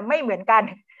อาจจะไม่เหมือนกัน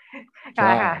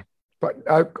นะคะ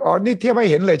นี่เทียบให้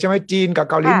เห็นเลยใช่ไหมจีนกับ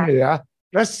เกาหลีเหนือ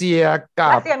รัสเซีย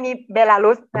มีเบลา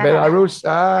รุส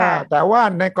แต่ว่า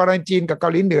ในกรณีจีนกับเกา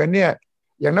หลีเหนือเนี่ย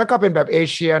อย่างนั้นก็เป็นแบบเอ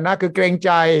เชียนะคือเกรงใ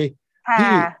จ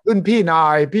พี่รุ่นพี่นา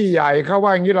ยพี่ใหญ่เขาว่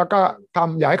าอย่างนี้เราก็ท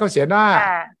ำอย่าให้เขาเสียหน้า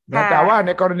แต่ว่าใน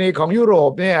กรณีของยุโร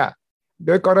ปเนี่ยโ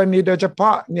ดยกรณีโดยเฉพา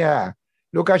ะเนี่ย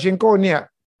ลูคาเชนโกเนี่ย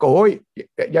โอ้ย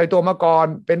ใหญ่ตัวมาก่อน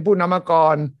เป็นผู้นำมาก่อ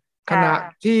นขณะ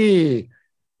ที่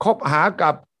คบหา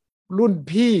กับรุ่น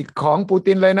พี่ของปู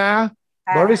ตินเลยนะ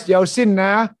บอริสเยลซินน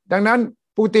ะดังนั้น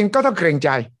ปูตินก็ต้องเกรงใจ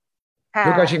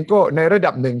ลูคาเชนโกในระ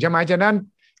ดับหนึ่งใช่ไหมฉะนั้น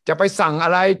จะไปสั่งอะ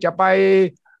ไรจะไป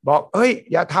บอกเฮ้ย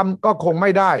อย่าทำก็คงไ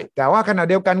ม่ได้แต่ว่าขณะ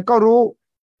เดียวกันก็รู้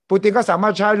ปูตินก็สามา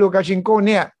รถใช้ลูคาเชนโก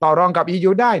เนี่ยต่อรองกับ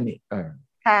EU ได้นี่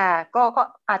ค่ะก็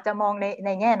อาจจะมองใน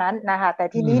แง่นั้นนะคะแต่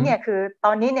ทีนี้เนี่ยคือต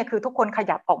อนนี้เนี่ยคือทุกคนข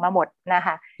ยับออกมาหมดนะค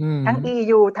ะทั้ง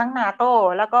EU ทั้ง NATO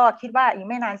แล้วก็คิดว่าอีก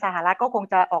ไม่นานสหรัฐก็คง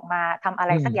จะออกมาทำอะไ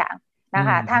รสักอย่างนะค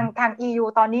ะทาง EU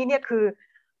ตอนนี้เนี่ยคือ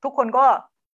ทุกคน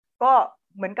ก็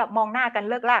เหมือนกับมองหน้ากัน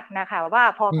เลิกลักนะคะว่า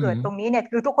พอเกิดตรงนี้เนี่ย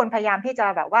คือทุกคนพยายามที่จะ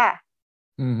แบบว่า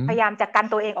พยายามจะกัน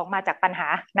ตัวเองออกมาจากปัญหา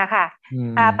นะคะ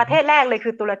ประเทศแรกเลยคื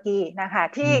อตุรกีนะคะ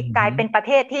ที่กลายเป็นประเ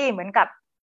ทศที่เหมือนกับ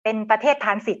เป็นประเทศท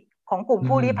รานสิตของกลุ่ม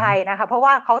ผู้ลี้ภัยนะคะเพราะ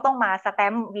ว่าเขาต้องมาสแต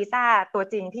มป์วีซ่าตัว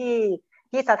จริง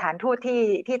ที่สถานทูต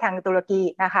ที่ทางตุรกี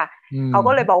นะคะเขา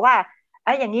ก็เลยบอกว่า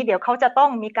อย่างนี้เดี๋ยวเขาจะต้อง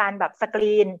มีการแบบสก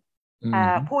รีน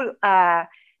ผู้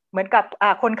เหมือนกับ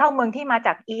คนเข้าเมืองที่มาจ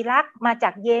ากอิรักมาจา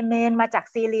กเยเมนมาจาก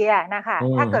ซีเรียนะคะ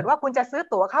ถ้าเกิดว่าคุณจะซื้อ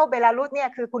ตั๋วเข้าเบลารุสเนี่ย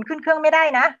คือคุณขึ้นเครื่องไม่ได้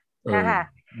นะคะ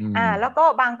แล้วก็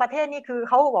บางประเทศนี่คือเ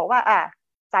ขาบอกว่า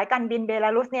สายการบินเบลา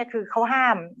รุสเนี่ยคือเขาห้า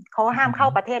มเข้า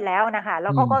ประเทศแล้วนะคะแ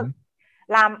ล้วก็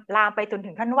ลามไปจน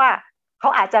ถึงขั้นว่าเขา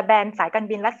อาจจะแบนสายการ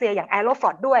บินรัสเซียอย่างแอโรฟล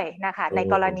อตด้วยนะคะใน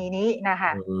กรณีนี้นะค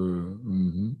ะ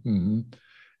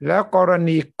แล้วกร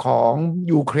ณีของ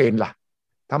ยูเครนล่ะ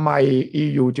ทำไม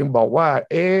EU จึงบอกว่า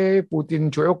ปูติน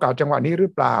ฉวยโอกาสจังหวะนี้หรื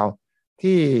อเปล่า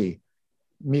ที่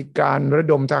มีการระ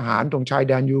ดมทหารตรงชาย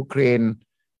แดนยูเครน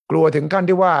กลัวถึงขั้น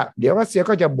ที่ว่าเดี๋ยวรัสเซีย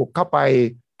ก็จะบุกเข้าไป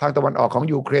ทางตะวันออกของ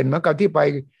ยูเครนเหมือนกับที่ไป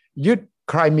ยึด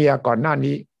ไครเมียก่อนหน้า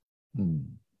นี้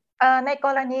ในก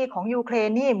รณีของยูเครน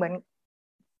นี่เห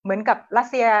มือนกับรัส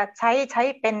เซียใช้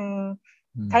เ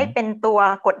ป็นตัว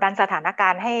กดดันสถานกา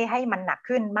รณ์ให้มันหนัก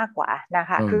ขึ้นมากกว่านะ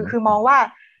คะคือมองว่า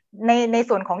ใน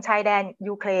ส่วนของชายแดน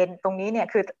ยูเครนตรงนี้เนี่ย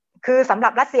คือสำหรั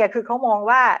บรัสเซียคือเขามอง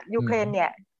ว่ายูเครนเนี่ย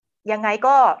ยังไง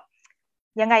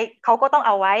เขาก็ต้องเ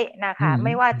อาไว้นะคะไ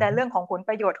ม่ว่าจะเรื่องของผลป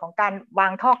ระโยชน์ของการวา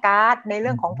งท่อก๊าซในเ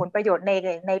รื่องของผลประโยชน์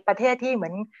ในประเทศที่เหมื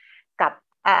อนกับ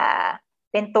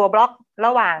เป็นตัวบล็อกร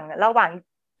ะหว่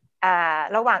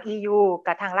างEU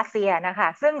กับทางรัสเซียนะคะ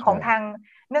ซึ่งของทาง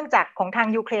เนื่องจากของทาง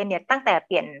ยูเครนเนี่ยตั้งแต่เ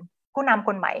ปลี่ยนผู้นำค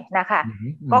นใหม่นะคะ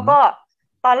ก็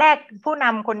ตอนแรกผู้น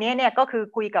ำคนนี้เนี่ยก็คือ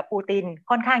คุยกับปูติน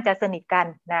ค่อนข้างจะสนิทกัน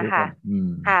นะคะ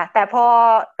ค่ะแต่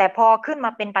พอขึ้นม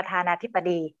าเป็นประธานาธิบ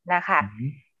ดีนะคะ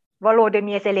วโลดิเ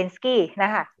มียร์เซเลนสกี้น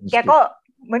ะคะแกก็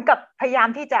เหมือนกับพยายาม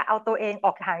ที่จะเอาตัวเองอ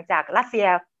อกห่างจากรัสเซีย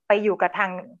ไปอยู่กับ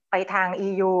ไปทาง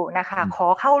EU นะคะขอ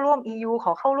เข้าร่วม EU ข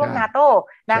อเข้าร่วมนาโต้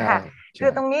นะคะคื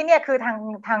อตรงนี้เนี่ยคือ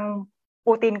ทาง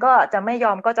ปูตินก็จะไม่ย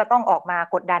อมก็จะต้องออกมา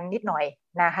กดดันนิดหน่อย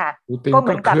นะคะปูติน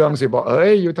ก็เครื่องสิบอก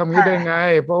อยู่ทำงี้ได้ไง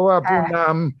เพราะว่าผู้น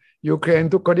ำยูเครน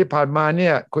ทุกคนที่ผ่านมาเนี่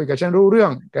ยคุยกับฉันรู้เรื่อ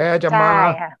งแกจะมา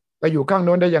ไปอยู่ข้างโ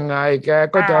น้นได้ยังไงแก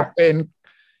ก็จะเป็น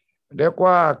เรียก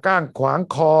ว่าก้างขวาง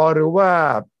คอหรือว่า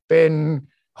เป็น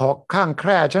หอกข้างแค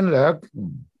ร่ฉันเหรอ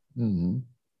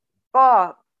ก็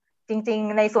จริง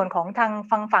ๆในส่วนของทาง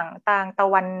ฝั่งตะ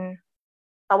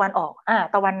วันออก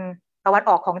ตะวัน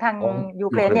ออกของทางยู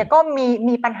เครนเนี่ยก็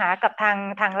มีปัญหากับ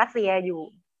ทางรัสเซียอยู่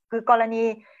คือกรณี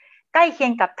ใกล้เคีย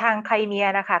งกับทางไครเมีย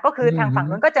นะคะก็คือทางฝั่ง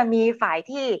นู้นก็จะมีฝ่าย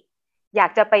ที่อยา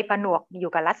กจะไปผนวกอ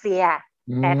ยู่กับรัสเซีย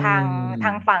แต่ท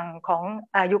างฝั่งของ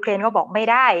ยูเครนก็บอกไม่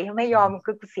ได้ไม่ยอม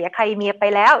คือเสียไครเมียไป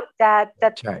แล้วจะ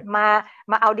ม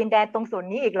าเอาดินแดนตรงส่วน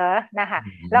นี้อีกเหรอนะคะ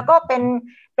แล้วก็เ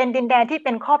ป็นดินแดนที่เ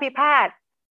ป็นข้อพิพาท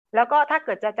แล้วก็ถ้าเ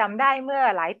กิดจะจำได้เมื่อ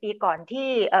หลายปีก่อนที่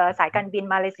สายการบิน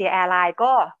มาเลเซียแอร์ไลน์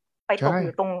ก็ไปตกอ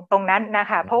ยู่ตรงนั้นนะ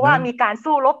คะเพราะว่ามีการ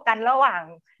สู้รบกันระห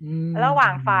ว่า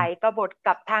งฝ่ายกบฏ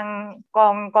กับทาง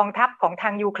กองทัพของทา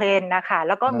งยูเครนนะคะแ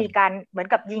ล้วก็มีการเหมือน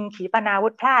กับยิงขีปนาวุ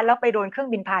ธพลาดแล้วไปโดนเครื่อง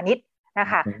บินพาณิชย์นะ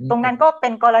คะตรงนั้นก็เป็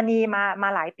นกรณีมา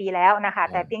หลายปีแล้วนะคะ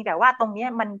แต่เพียงแต่ว่าตรงนี้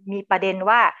มันมีประเด็น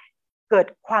ว่าเกิด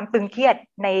ความตึงเครียด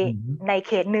ในเ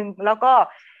ขตหนึ่งแล้วก็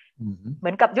เหมื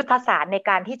อนกับยุทธศาสตร์ใน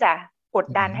การที่จะกด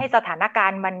ดันให้สถานกา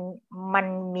รณ์มัน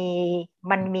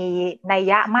มีนัย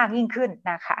ยะมากยิ่งขึ้น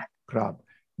นะคะครับ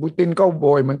ปูตินก็โว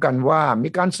ยเหมือนกันว่ามี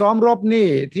การซ้อมรบนี่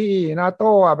ที่นาโ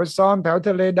ต้ไปซ้อมแถวท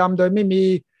ะเลดำโดยไม่มี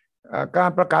กา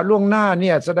รประกาศล่วงหน้าเ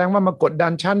นี่ยแสดงว่ามากดดั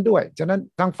นชั้นด้วยฉะนั้น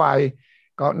ทางฝ่าย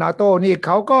ก็นาโต้นี่เข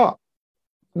าก็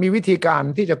มีวิธีการ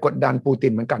ที่จะกดดันปูติ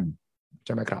นเหมือนกันใ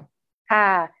ช่ไหมครับค่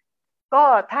ะก็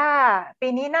ถ้าปี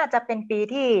นี้น่าจะเป็นปี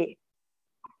ที่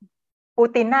ปู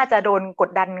ตินน่าจะโดนกด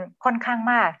ดันค่อนข้าง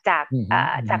มากจาก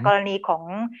กรณีข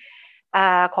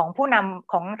องผู้น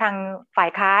ำของทางฝ่า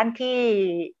ยค้าน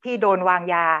ที่โดนวาง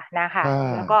ยานะคะ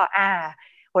แล้วก็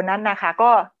คนนั้นนะคะ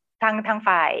ก็ทาง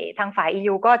ฝ่าย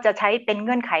EU ก็จะใช้เป็นเ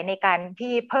งื่อนไขในการ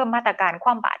ที่เพิ่มมาตรการค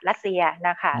ว่ำบาตรรัสเซีย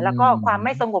นะคะแล้วก็ความไ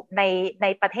ม่สงบใน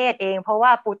ประเทศเองเพราะว่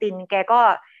าปูตินแกก็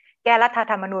แก้รัฐ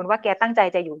ธรรมนูญว่าแกตั้งใจ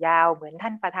จะอยู่ยาวเหมือนท่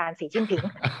านประธานสีจิ้นผิง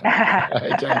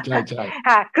ใช่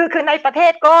ค่ะคือในประเท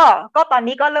ศก็ตอน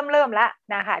นี้ก็เริ่มแล้ว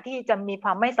นะคะที่จะมีคว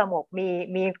ามไม่สงบ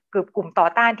มีกลุ่มต่อ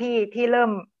ต้านที่เ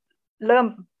ริ่ม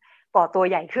ก่อตัว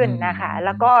ใหญ่ขึ้นนะคะแ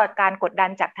ล้วก็การกดดัน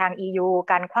จากทาง EU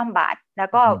การคว่ำบาตรแล้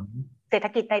วก็เศรษฐ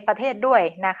กิจในประเทศด้วย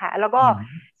นะคะแล้วก็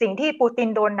สิ่งที่ปูติน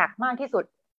โดนหนักมากที่สุด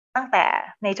ตั้งแต่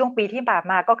ในช่วงปีที่ผ่าน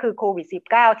มาก็คือโควิด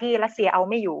 -19 ที่รัสเซียเอา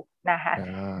ไม่อยู่นะคะ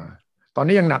ตอน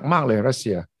นี้ยังหนักมากเลยรัสเ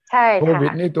ซียใช่ค่ะโควิด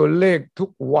นี่ตัวเลขทุก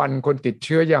วันคนติดเ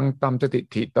ชื้อยังตามสถิ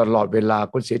ติตลอดเวลา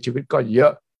คนเสียชีวิตก็เยอ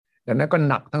ะดังนั้นก็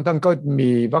หนักทั้งก็มี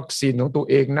วัคซีนของตัว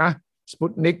เองนะสปุ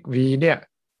ตนิก V เนี่ย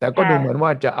แต่ก็ดูเหมือนว่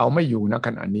าจะเอาไม่อยู่นะข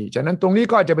ณะนี้ฉะนั้นตรงนี้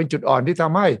ก็อาจจะเป็นจุดอ่อนที่ท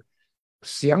ำให้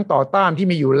เสียงต่อต้านที่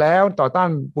มีอยู่แล้วต่อต้าน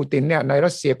ปูตินเนี่ยในรั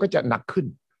สเซียก็จะหนักขึ้น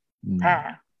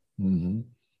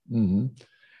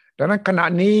ดังนั้นขณะ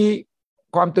นี้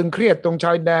ความตึงเครียดตรงช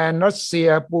ายแดนรัสเซีย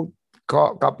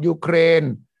กับยูเครน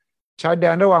ชายแด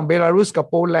นระหว่างเบลารุสกับ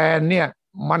โปแลนด์เนี่ย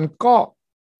มันก็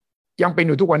ยังเป็นอ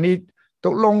ยู่ทุกวันนี้ต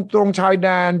กลงตรงชายแด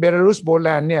นเบลารุสโปแล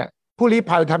นด์เนี่ยผู้ลี้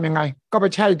ภัยทำยังไงก็ไป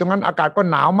แช่อยู่ตรงนั้นอากาศก็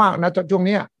หนาวมากนะช่วง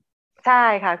นี้ใช่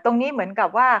ค่ะตรงนี้เหมือนกับ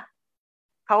ว่า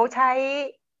เขาใ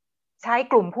ช้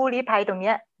กลุ่มผู้ลี้ภัยตรง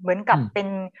นี้เหมือนกับเป็น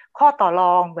ข้อต่อร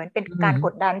องเหมือนเป็นการก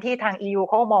ดดันที่ทาง EU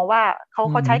เขามองว่าเขา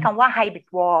ใช้คำว่า hybrid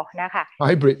war นะคะ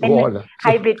hybrid war เหรอ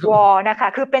hybrid war นะคะ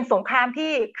คือเป็นสงคราม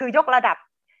ที่คือยกระดับ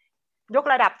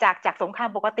จากสงคราม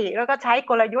ปกติแล้วก็ใช้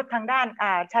กลยุทธ์ทางด้าน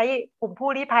ใช้กลุ่มผู้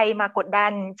ลี้ภัยมากดดั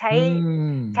นใ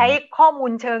ช้ข้อมู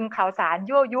ลเชิงข่าวสาร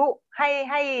ยั่วยุใ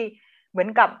ห้เหมือน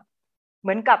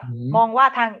กับมองว่า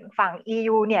ทางฝั่ง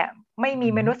EU เนี่ย ไม่มี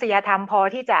มนุษยธรรมพอ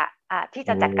ที่จะ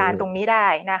จัดการตรงนี้ได้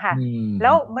นะคะแ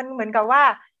ล้วมันเหมือนกับว่า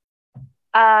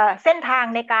เส้นทาง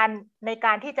ในก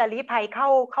ารที่จะลี้ภัยเ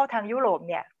ข้าทางยุโรป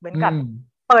เนี่ยเหมือนกับ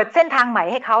เปิดเส้นทางใหม่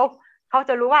ให้เขา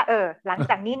จะรู้ว่าหลัง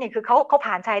จากนี้เนี่ยคือเขา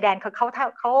ผ่านชายแดนเขาเ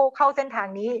ข้าเส้นทาง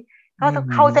นี้เ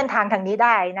ข้าเส้นทางทางนี้ไ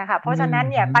ด้นะคะเพราะฉะนั้น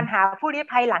เนี่ยปัญหาผู้ลี้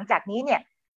ภัยหลังจากนี้เนี่ย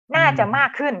น่าจะมา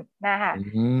กขึ้นนะคะ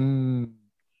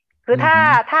คือ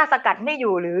ถ้าสกัดไม่อ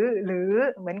ยู่หรือ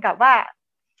เหมือนกับว่า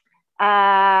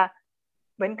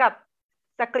เหมือนกับ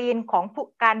สกรีนของ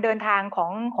การเดินทาง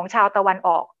ของชาวตะวันอ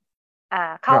อก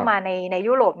เข้ามาใน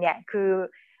ยุโรปเนี่ยคือ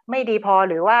ไม่ดีพอ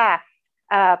หรือว่า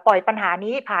ปล่อยปัญหา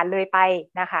นี้ผ่านเลยไป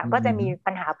นะคะก็จะมี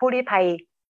ปัญหาผู้ลี้ภัย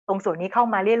ตรงส่วนนี้เข้า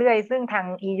มาเรื่อยๆซึ่งทาง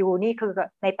EU นี่คือ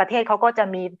ในประเทศเขาก็จะ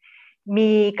มี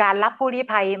การรับผู้ลี้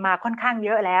ภัยมาค่อนข้างเย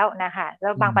อะแล้วนะคะแล้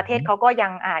วบางประเทศเขาก็ยั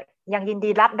งยินดี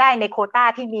รับได้ในโควต้า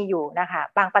ที่มีอยู่นะคะ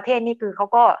บางประเทศนี่คือเขา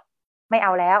ก็ไม่เอ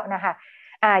าแล้วนะคะ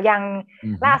อย่าง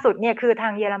ล่าสุดเนี่ยคือทา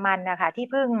งเยอรมันนะคะที่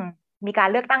เพิ่งมีการ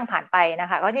เลือกตั้งผ่านไปนะ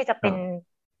คะก็นี่จะเป็น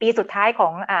ปีสุดท้ายขอ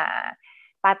ง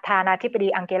ประธานาธิบดี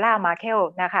อังเกลามาเคิล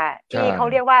นะคะที่เขา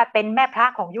เรียกว่าเป็นแม่พระ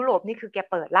ของยุโรปนี่คือแก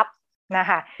เปิดรับนะ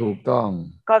คะถูกต้อง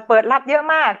ก็เปิดรับเยอะ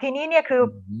มากทีนี้เนี่ยคือ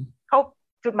เขา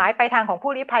จุดหมายปลายทางของ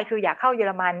ผู้ลี้ภัยคืออยากเข้าเยอ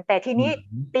รมันแต่ทีนี้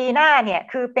ปีหน้าเนี่ย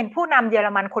คือเป็นผู้นำเยอร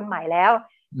มันคนใหม่แล้ว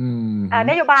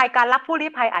นโยบายการรับผู้ลี้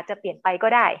ภัยอาจจะเปลี่ยนไปก็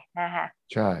ได้นะคะ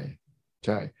ใช่ใ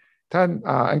ช่ท่าน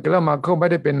อังเกลามาเคิลไม่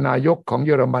ได้เป็นนายกของเ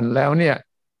ยอรมันแล้วเนี่ย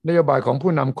นโยบายของ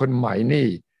ผู้นำคนใหม่นี่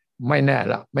ไม่แน่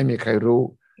ละไม่มีใครรู้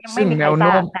ซึ่งแนวโ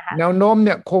น้มเ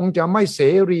นี่ยคงจะไม่เส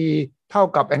รีเท่า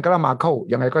กับแองเกลามาเคิล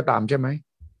ยังไงก็ตามใช่ไหม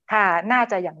ค่ะน่า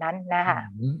จะอย่างนั้นนะคะ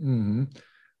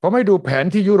พอไม่ดูแผน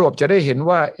ที่ยุโรปจะได้เห็น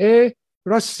ว่า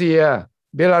รัสเซีย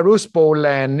เบลารุสโปแล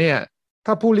นด์เนี่ย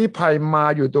ถ้าผู้ลี้ภัยมา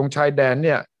อยู่ตรงชายแดนเ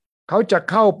นี่ยเขาจะ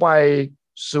เข้าไป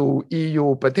สู่ EU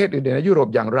ประเทศอื่นๆในยุโรป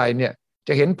อย่างไรเนี่ยจ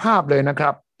ะเห็นภาพเลยนะค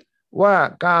รับว่า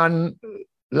การ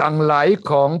หลั่งไหล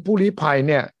ของผู้ลี้ภัย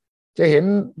เนี่ยจะเห็น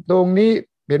ตรงนี้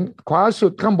เห็นขวาสุ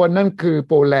ดข้างบนนั่นคือ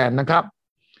โปแลนด์นะครับ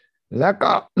แล้ว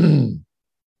ก็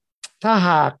ถ้าห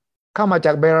ากเข้ามาจ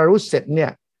ากเบลารุสเสร็จเนี่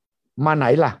ยมาไหน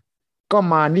ล่ะก็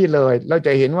มานี่เลยเราจ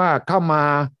ะเห็นว่าเข้ามา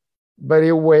บ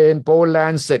ริเวณโปแล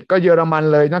นด์เสร็จก็เยอรมัน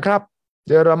เลยนะครับ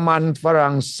เยอรมันฝ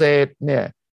รั่งเศสเนี่ย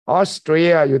ออสเตรี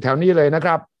ยอยู่แถวนี้เลยนะค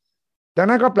รับดัง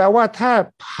นั้นก็แปลว่าถ้า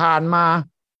ผ่านมา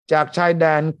จากชายแด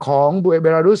นของเบ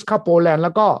ลารุสเข้าโปแลนด์แ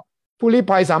ล้วก็ผู้ลี้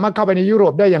ภัยสามารถเข้าไปในยุโร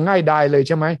ปได้อย่างง่ายดายเลยใ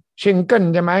ช่ไหมเชงเก้น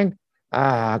ใช่ไหม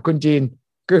คุณจีน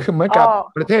คือเหมือนกับ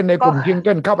ประเทศในกลุ่มเชงเ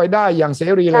ก้นเข้าไปได้อย่างเส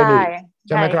รีเลยนี่ใ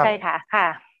ช่ไหมครับใช่ค่ะค่ะ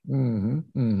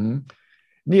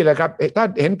นี่แหละครับถ้า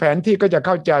เห็นแผนที่ก็จะเ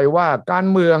ข้าใจว่าการ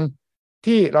เมือง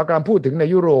ที่เรากำลังพูดถึงใน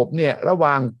ยุโรปเนี่ยระห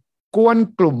ว่างกวน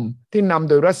กลุ่มที่นำ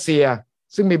โดยรัสเซีย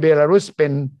ซึ่งมีเบลารุสเป็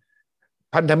น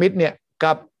พันธมิตรเนี่ย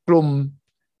กับกลุ่ม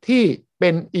ที่เป็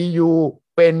น EU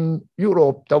เป็นยุโร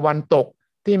ปตะวันตก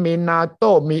ที่มีนาโต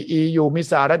มี EU มี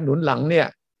สหรัฐหนุนหลังเนี่ย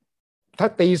ถ้า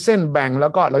ตีเส้นแบ่งแล้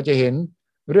วก็เราจะเห็น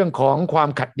เรื่องของความ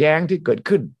ขัดแย้งที่เกิด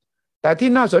ขึ้นแต่ที่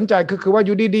น่าสนใจคือว่าอ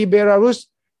ยู่ดีๆเบลารุส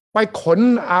ไปขน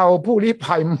เอาผู้ลี้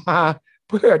ภัยมา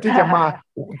เพื่อที่จะมา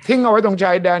ทิ้งเอาไว้ตรงช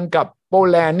ายแดนกับโป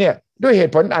แลนด์เนี่ยด้วยเห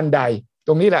ตุผลอันใดต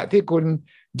รงนี้แหละที่คุณ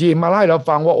จีนมาเล่าให้เรา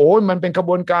ฟังว่าโอ้ยมันเป็นกระ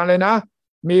บวนการเลยนะ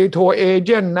มีทัวร์เอเจ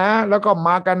นต์นะแล้วก็ม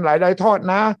ากันหลายทอด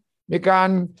นะมีการ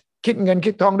คิดเงิน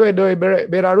คิดทองด้วยโดย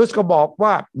เบลารุสก็บอกว่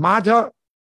ามาเถอะ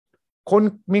คน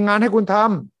มีงานให้คุณท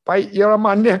ำไปเยอร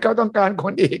มันเนี่ยเขาต้องการค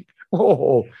นอีกโอ้โห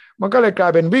มันก็เลยกลา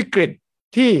ยเป็นวิกฤต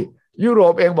ที่ยุโร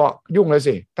ปเองบอกยุ่งเลย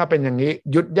สิถ้าเป็นอย่างนี้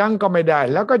หยุดยั้งก็ไม่ได้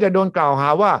แล้วก็จะโดนกล่าวหา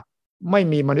ว่าไม่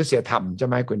มีมนุษยธรรมใช่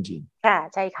ไหมคุณจีนค่ะ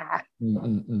ใช่ค่ะ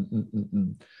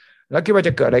แล้วคิดว่าจ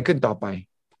ะเกิดอะไรขึ้นต่อไป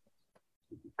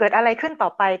เกิดอะไรขึ้นต่อ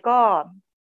ไปก็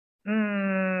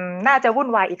น่าจะวุ่น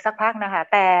วายอีกสักพักนะคะ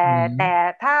แต่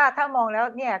ถ้ามองแล้ว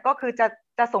เนี่ยก็คือ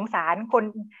จะสงสารคน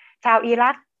ชาวอิ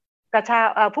รักกับชาว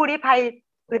ผู้ลี้ภัย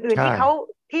อื่นๆที่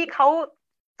เขา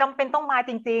จำเป็นต้องมา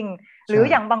จริงๆหรือ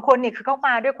อย่างบางคนเนี่ยคือเขาม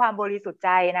าด้วยความบริสุทธิ์ใจ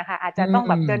นะคะอาจจะต้อง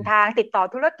แบบเดินทางติดต่อ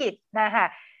ธุรกิจนะคะ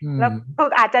แล้วคือ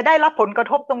อาจจะได้รับผลกระ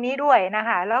ทบตรงนี้ด้วยนะค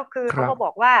ะแล้วคือเขาก็บ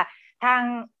อกว่า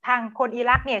ทางคนอิ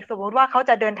รักเนี่ยสมมติว่าเขา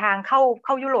จะเดินทางเ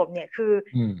ข้ายุโรปเนี่ยคือ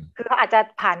เขาอาจจะ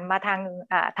ผ่านมา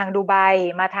ทางดูไบ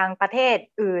มาทางประเทศ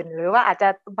อื่นหรือว่าอาจจะ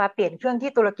มาเปลี่ยนเครื่อง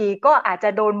ที่ตุรกีก็อาจจะ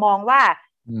โดนมองว่า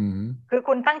คือ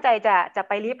คุณตั้งใจจะไ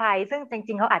ปลี้ภัยซึ่งจ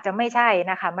ริงๆเขาอาจจะไม่ใช่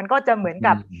นะคะมันก็จะเหมือน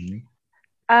กับ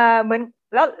เหมือน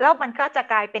แล้วมันก็จะ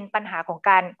กลายเป็นปัญหาของ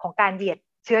การเหยียด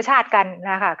เชื้อชาติกัน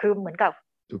นะคะคือเหมือนกับ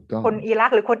คนอิรั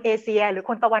กหรือคนเอเชียหรือ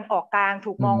คนตะวันออกกลาง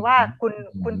ถูกมองว่า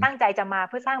คุณตั้งใจจะมา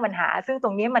เพื่อสร้างปัญหาซึ่งตร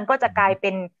งนี้มันก็จะกลายเป็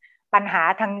นปัญหา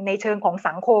ทางในเชิงของ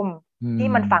สังคมที่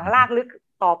มันฝังรากลึก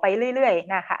ต่อไปเรื่อย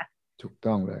ๆนะคะถูก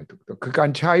ต้องเลยถูกต้องคือการ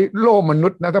ใช้โล่มนุ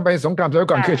ษย์นะถ้าไปสงครามสมัย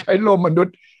ก่อนคือใช้โล่มนุษ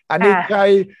ย์ อันนี้ใคร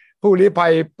ผู้ลี้ภั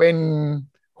ยเป็น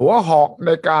หัวหอกใน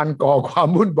การก่อความ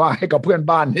วุ่นวายกับเพื่อน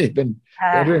บ้านนี่เป็น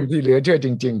เรื่องที่เหลือเชื่อจ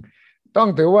ริงๆต้อง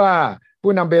ถือว่า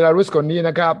ผู้นำเบลารุสคนนี้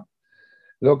นะครับ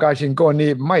โลกาชินโก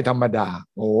นี่ไม่ธรรมดา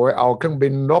โอ้ยเอาเครื่องบิ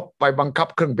นรบไปบังคับ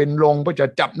เครื่องบินลงเพื่อจะ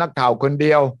จับนักข่าวคนเ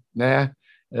ดียวนะ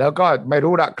แล้วก็ไม่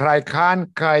รู้ละใครค้าน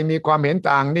ใครมีความเห็น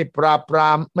ต่างนี่ปราบปรา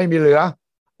มไม่มีเหลือ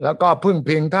แล้วก็พึ่ง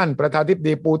พิงท่านประธานาธิบ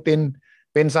ดีปูติน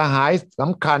เป็นสหายส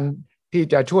ำคัญที่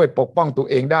จะช่วยปกป้องตัว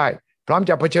เองได้พร้อม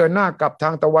จะเผชิญหน้ากับทา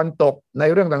งตะวันตกใน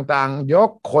เรื่องต่างๆยก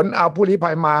ขนเอาผู้ลี้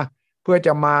ภัยมาเพื่อจ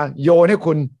ะมาโยนให้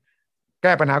คุณแ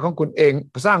ก้ปัญหาของคุณเอง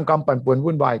สร้างความปั่นป่วน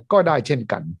วุ่นวายก็ได้เช่น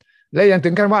กันและยังถึ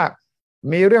งขั้นว่า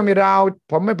มีเรื่องมีราว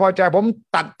ผมไม่พอใจผม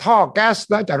ตัดท่อแก๊ส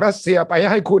นะจากรัสเซียไป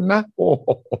ให้คุณนะโอ้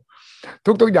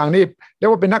ทุกอย่างนี่เรีย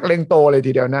กว่าเป็นนักเลงโตเลย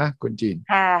ทีเดียวนะคุณจีน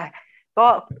ค่ะก็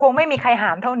คงไม่มีใครห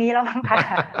ามเท่านี้แล้วมั้งค่ะ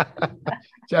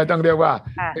ใช่ต้องเรียกว่า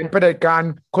เป็นเผด็จการ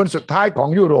คนสุดท้ายของ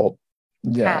ยุโรป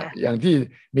อย่างที่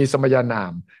มีสมญานา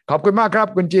มขอบคุณมากครับ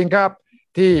คุณจีนครับ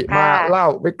ที่มาเล่า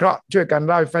วิเคราะห์ช่วยกัน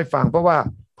เล่าให้ฟังเพราะว่า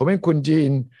ผมเป็นคุณจี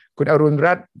นคุณอรุณ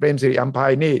รัตน์เปรมศิริอัมภั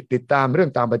ยนี่ติดตามเรื่อ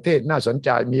งต่างประเทศน่าสนใจ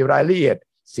มีรายละเอียด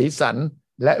สีสัน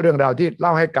และเรื่องราวที่เล่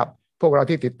าให้กับพวกเรา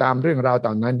ที่ติดตามเรื่องราวต่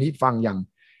างนั้นนี้ฟังอย่าง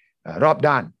รอบ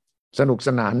ด้านสนุกส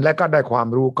นานและก็ได้ความ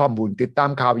รู้ข้อมูลติดตาม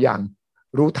ข่าวอย่าง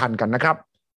รู้ทันกันนะครับ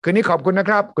คืนนี้ขอบคุณนะ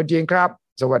ครับคุณจีนครับ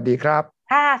สวัสดีครับ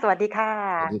ค่ะสวัสดีค่ะ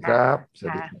สวัสดีครับสวั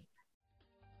สดีครับ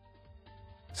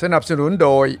สนับสนุนโด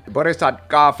ยบริษัท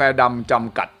กาแฟดำจ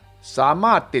ำกัดสาม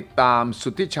ารถติดตามสุ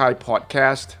ทธิชัยพอดแค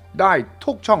สต์ได้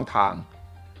ทุกช่องทาง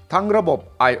ทั้งระบบ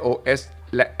iOS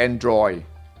และ Android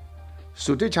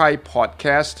สุทธิชัย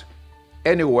Podcast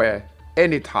Anywhere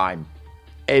Anytime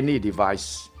Any Device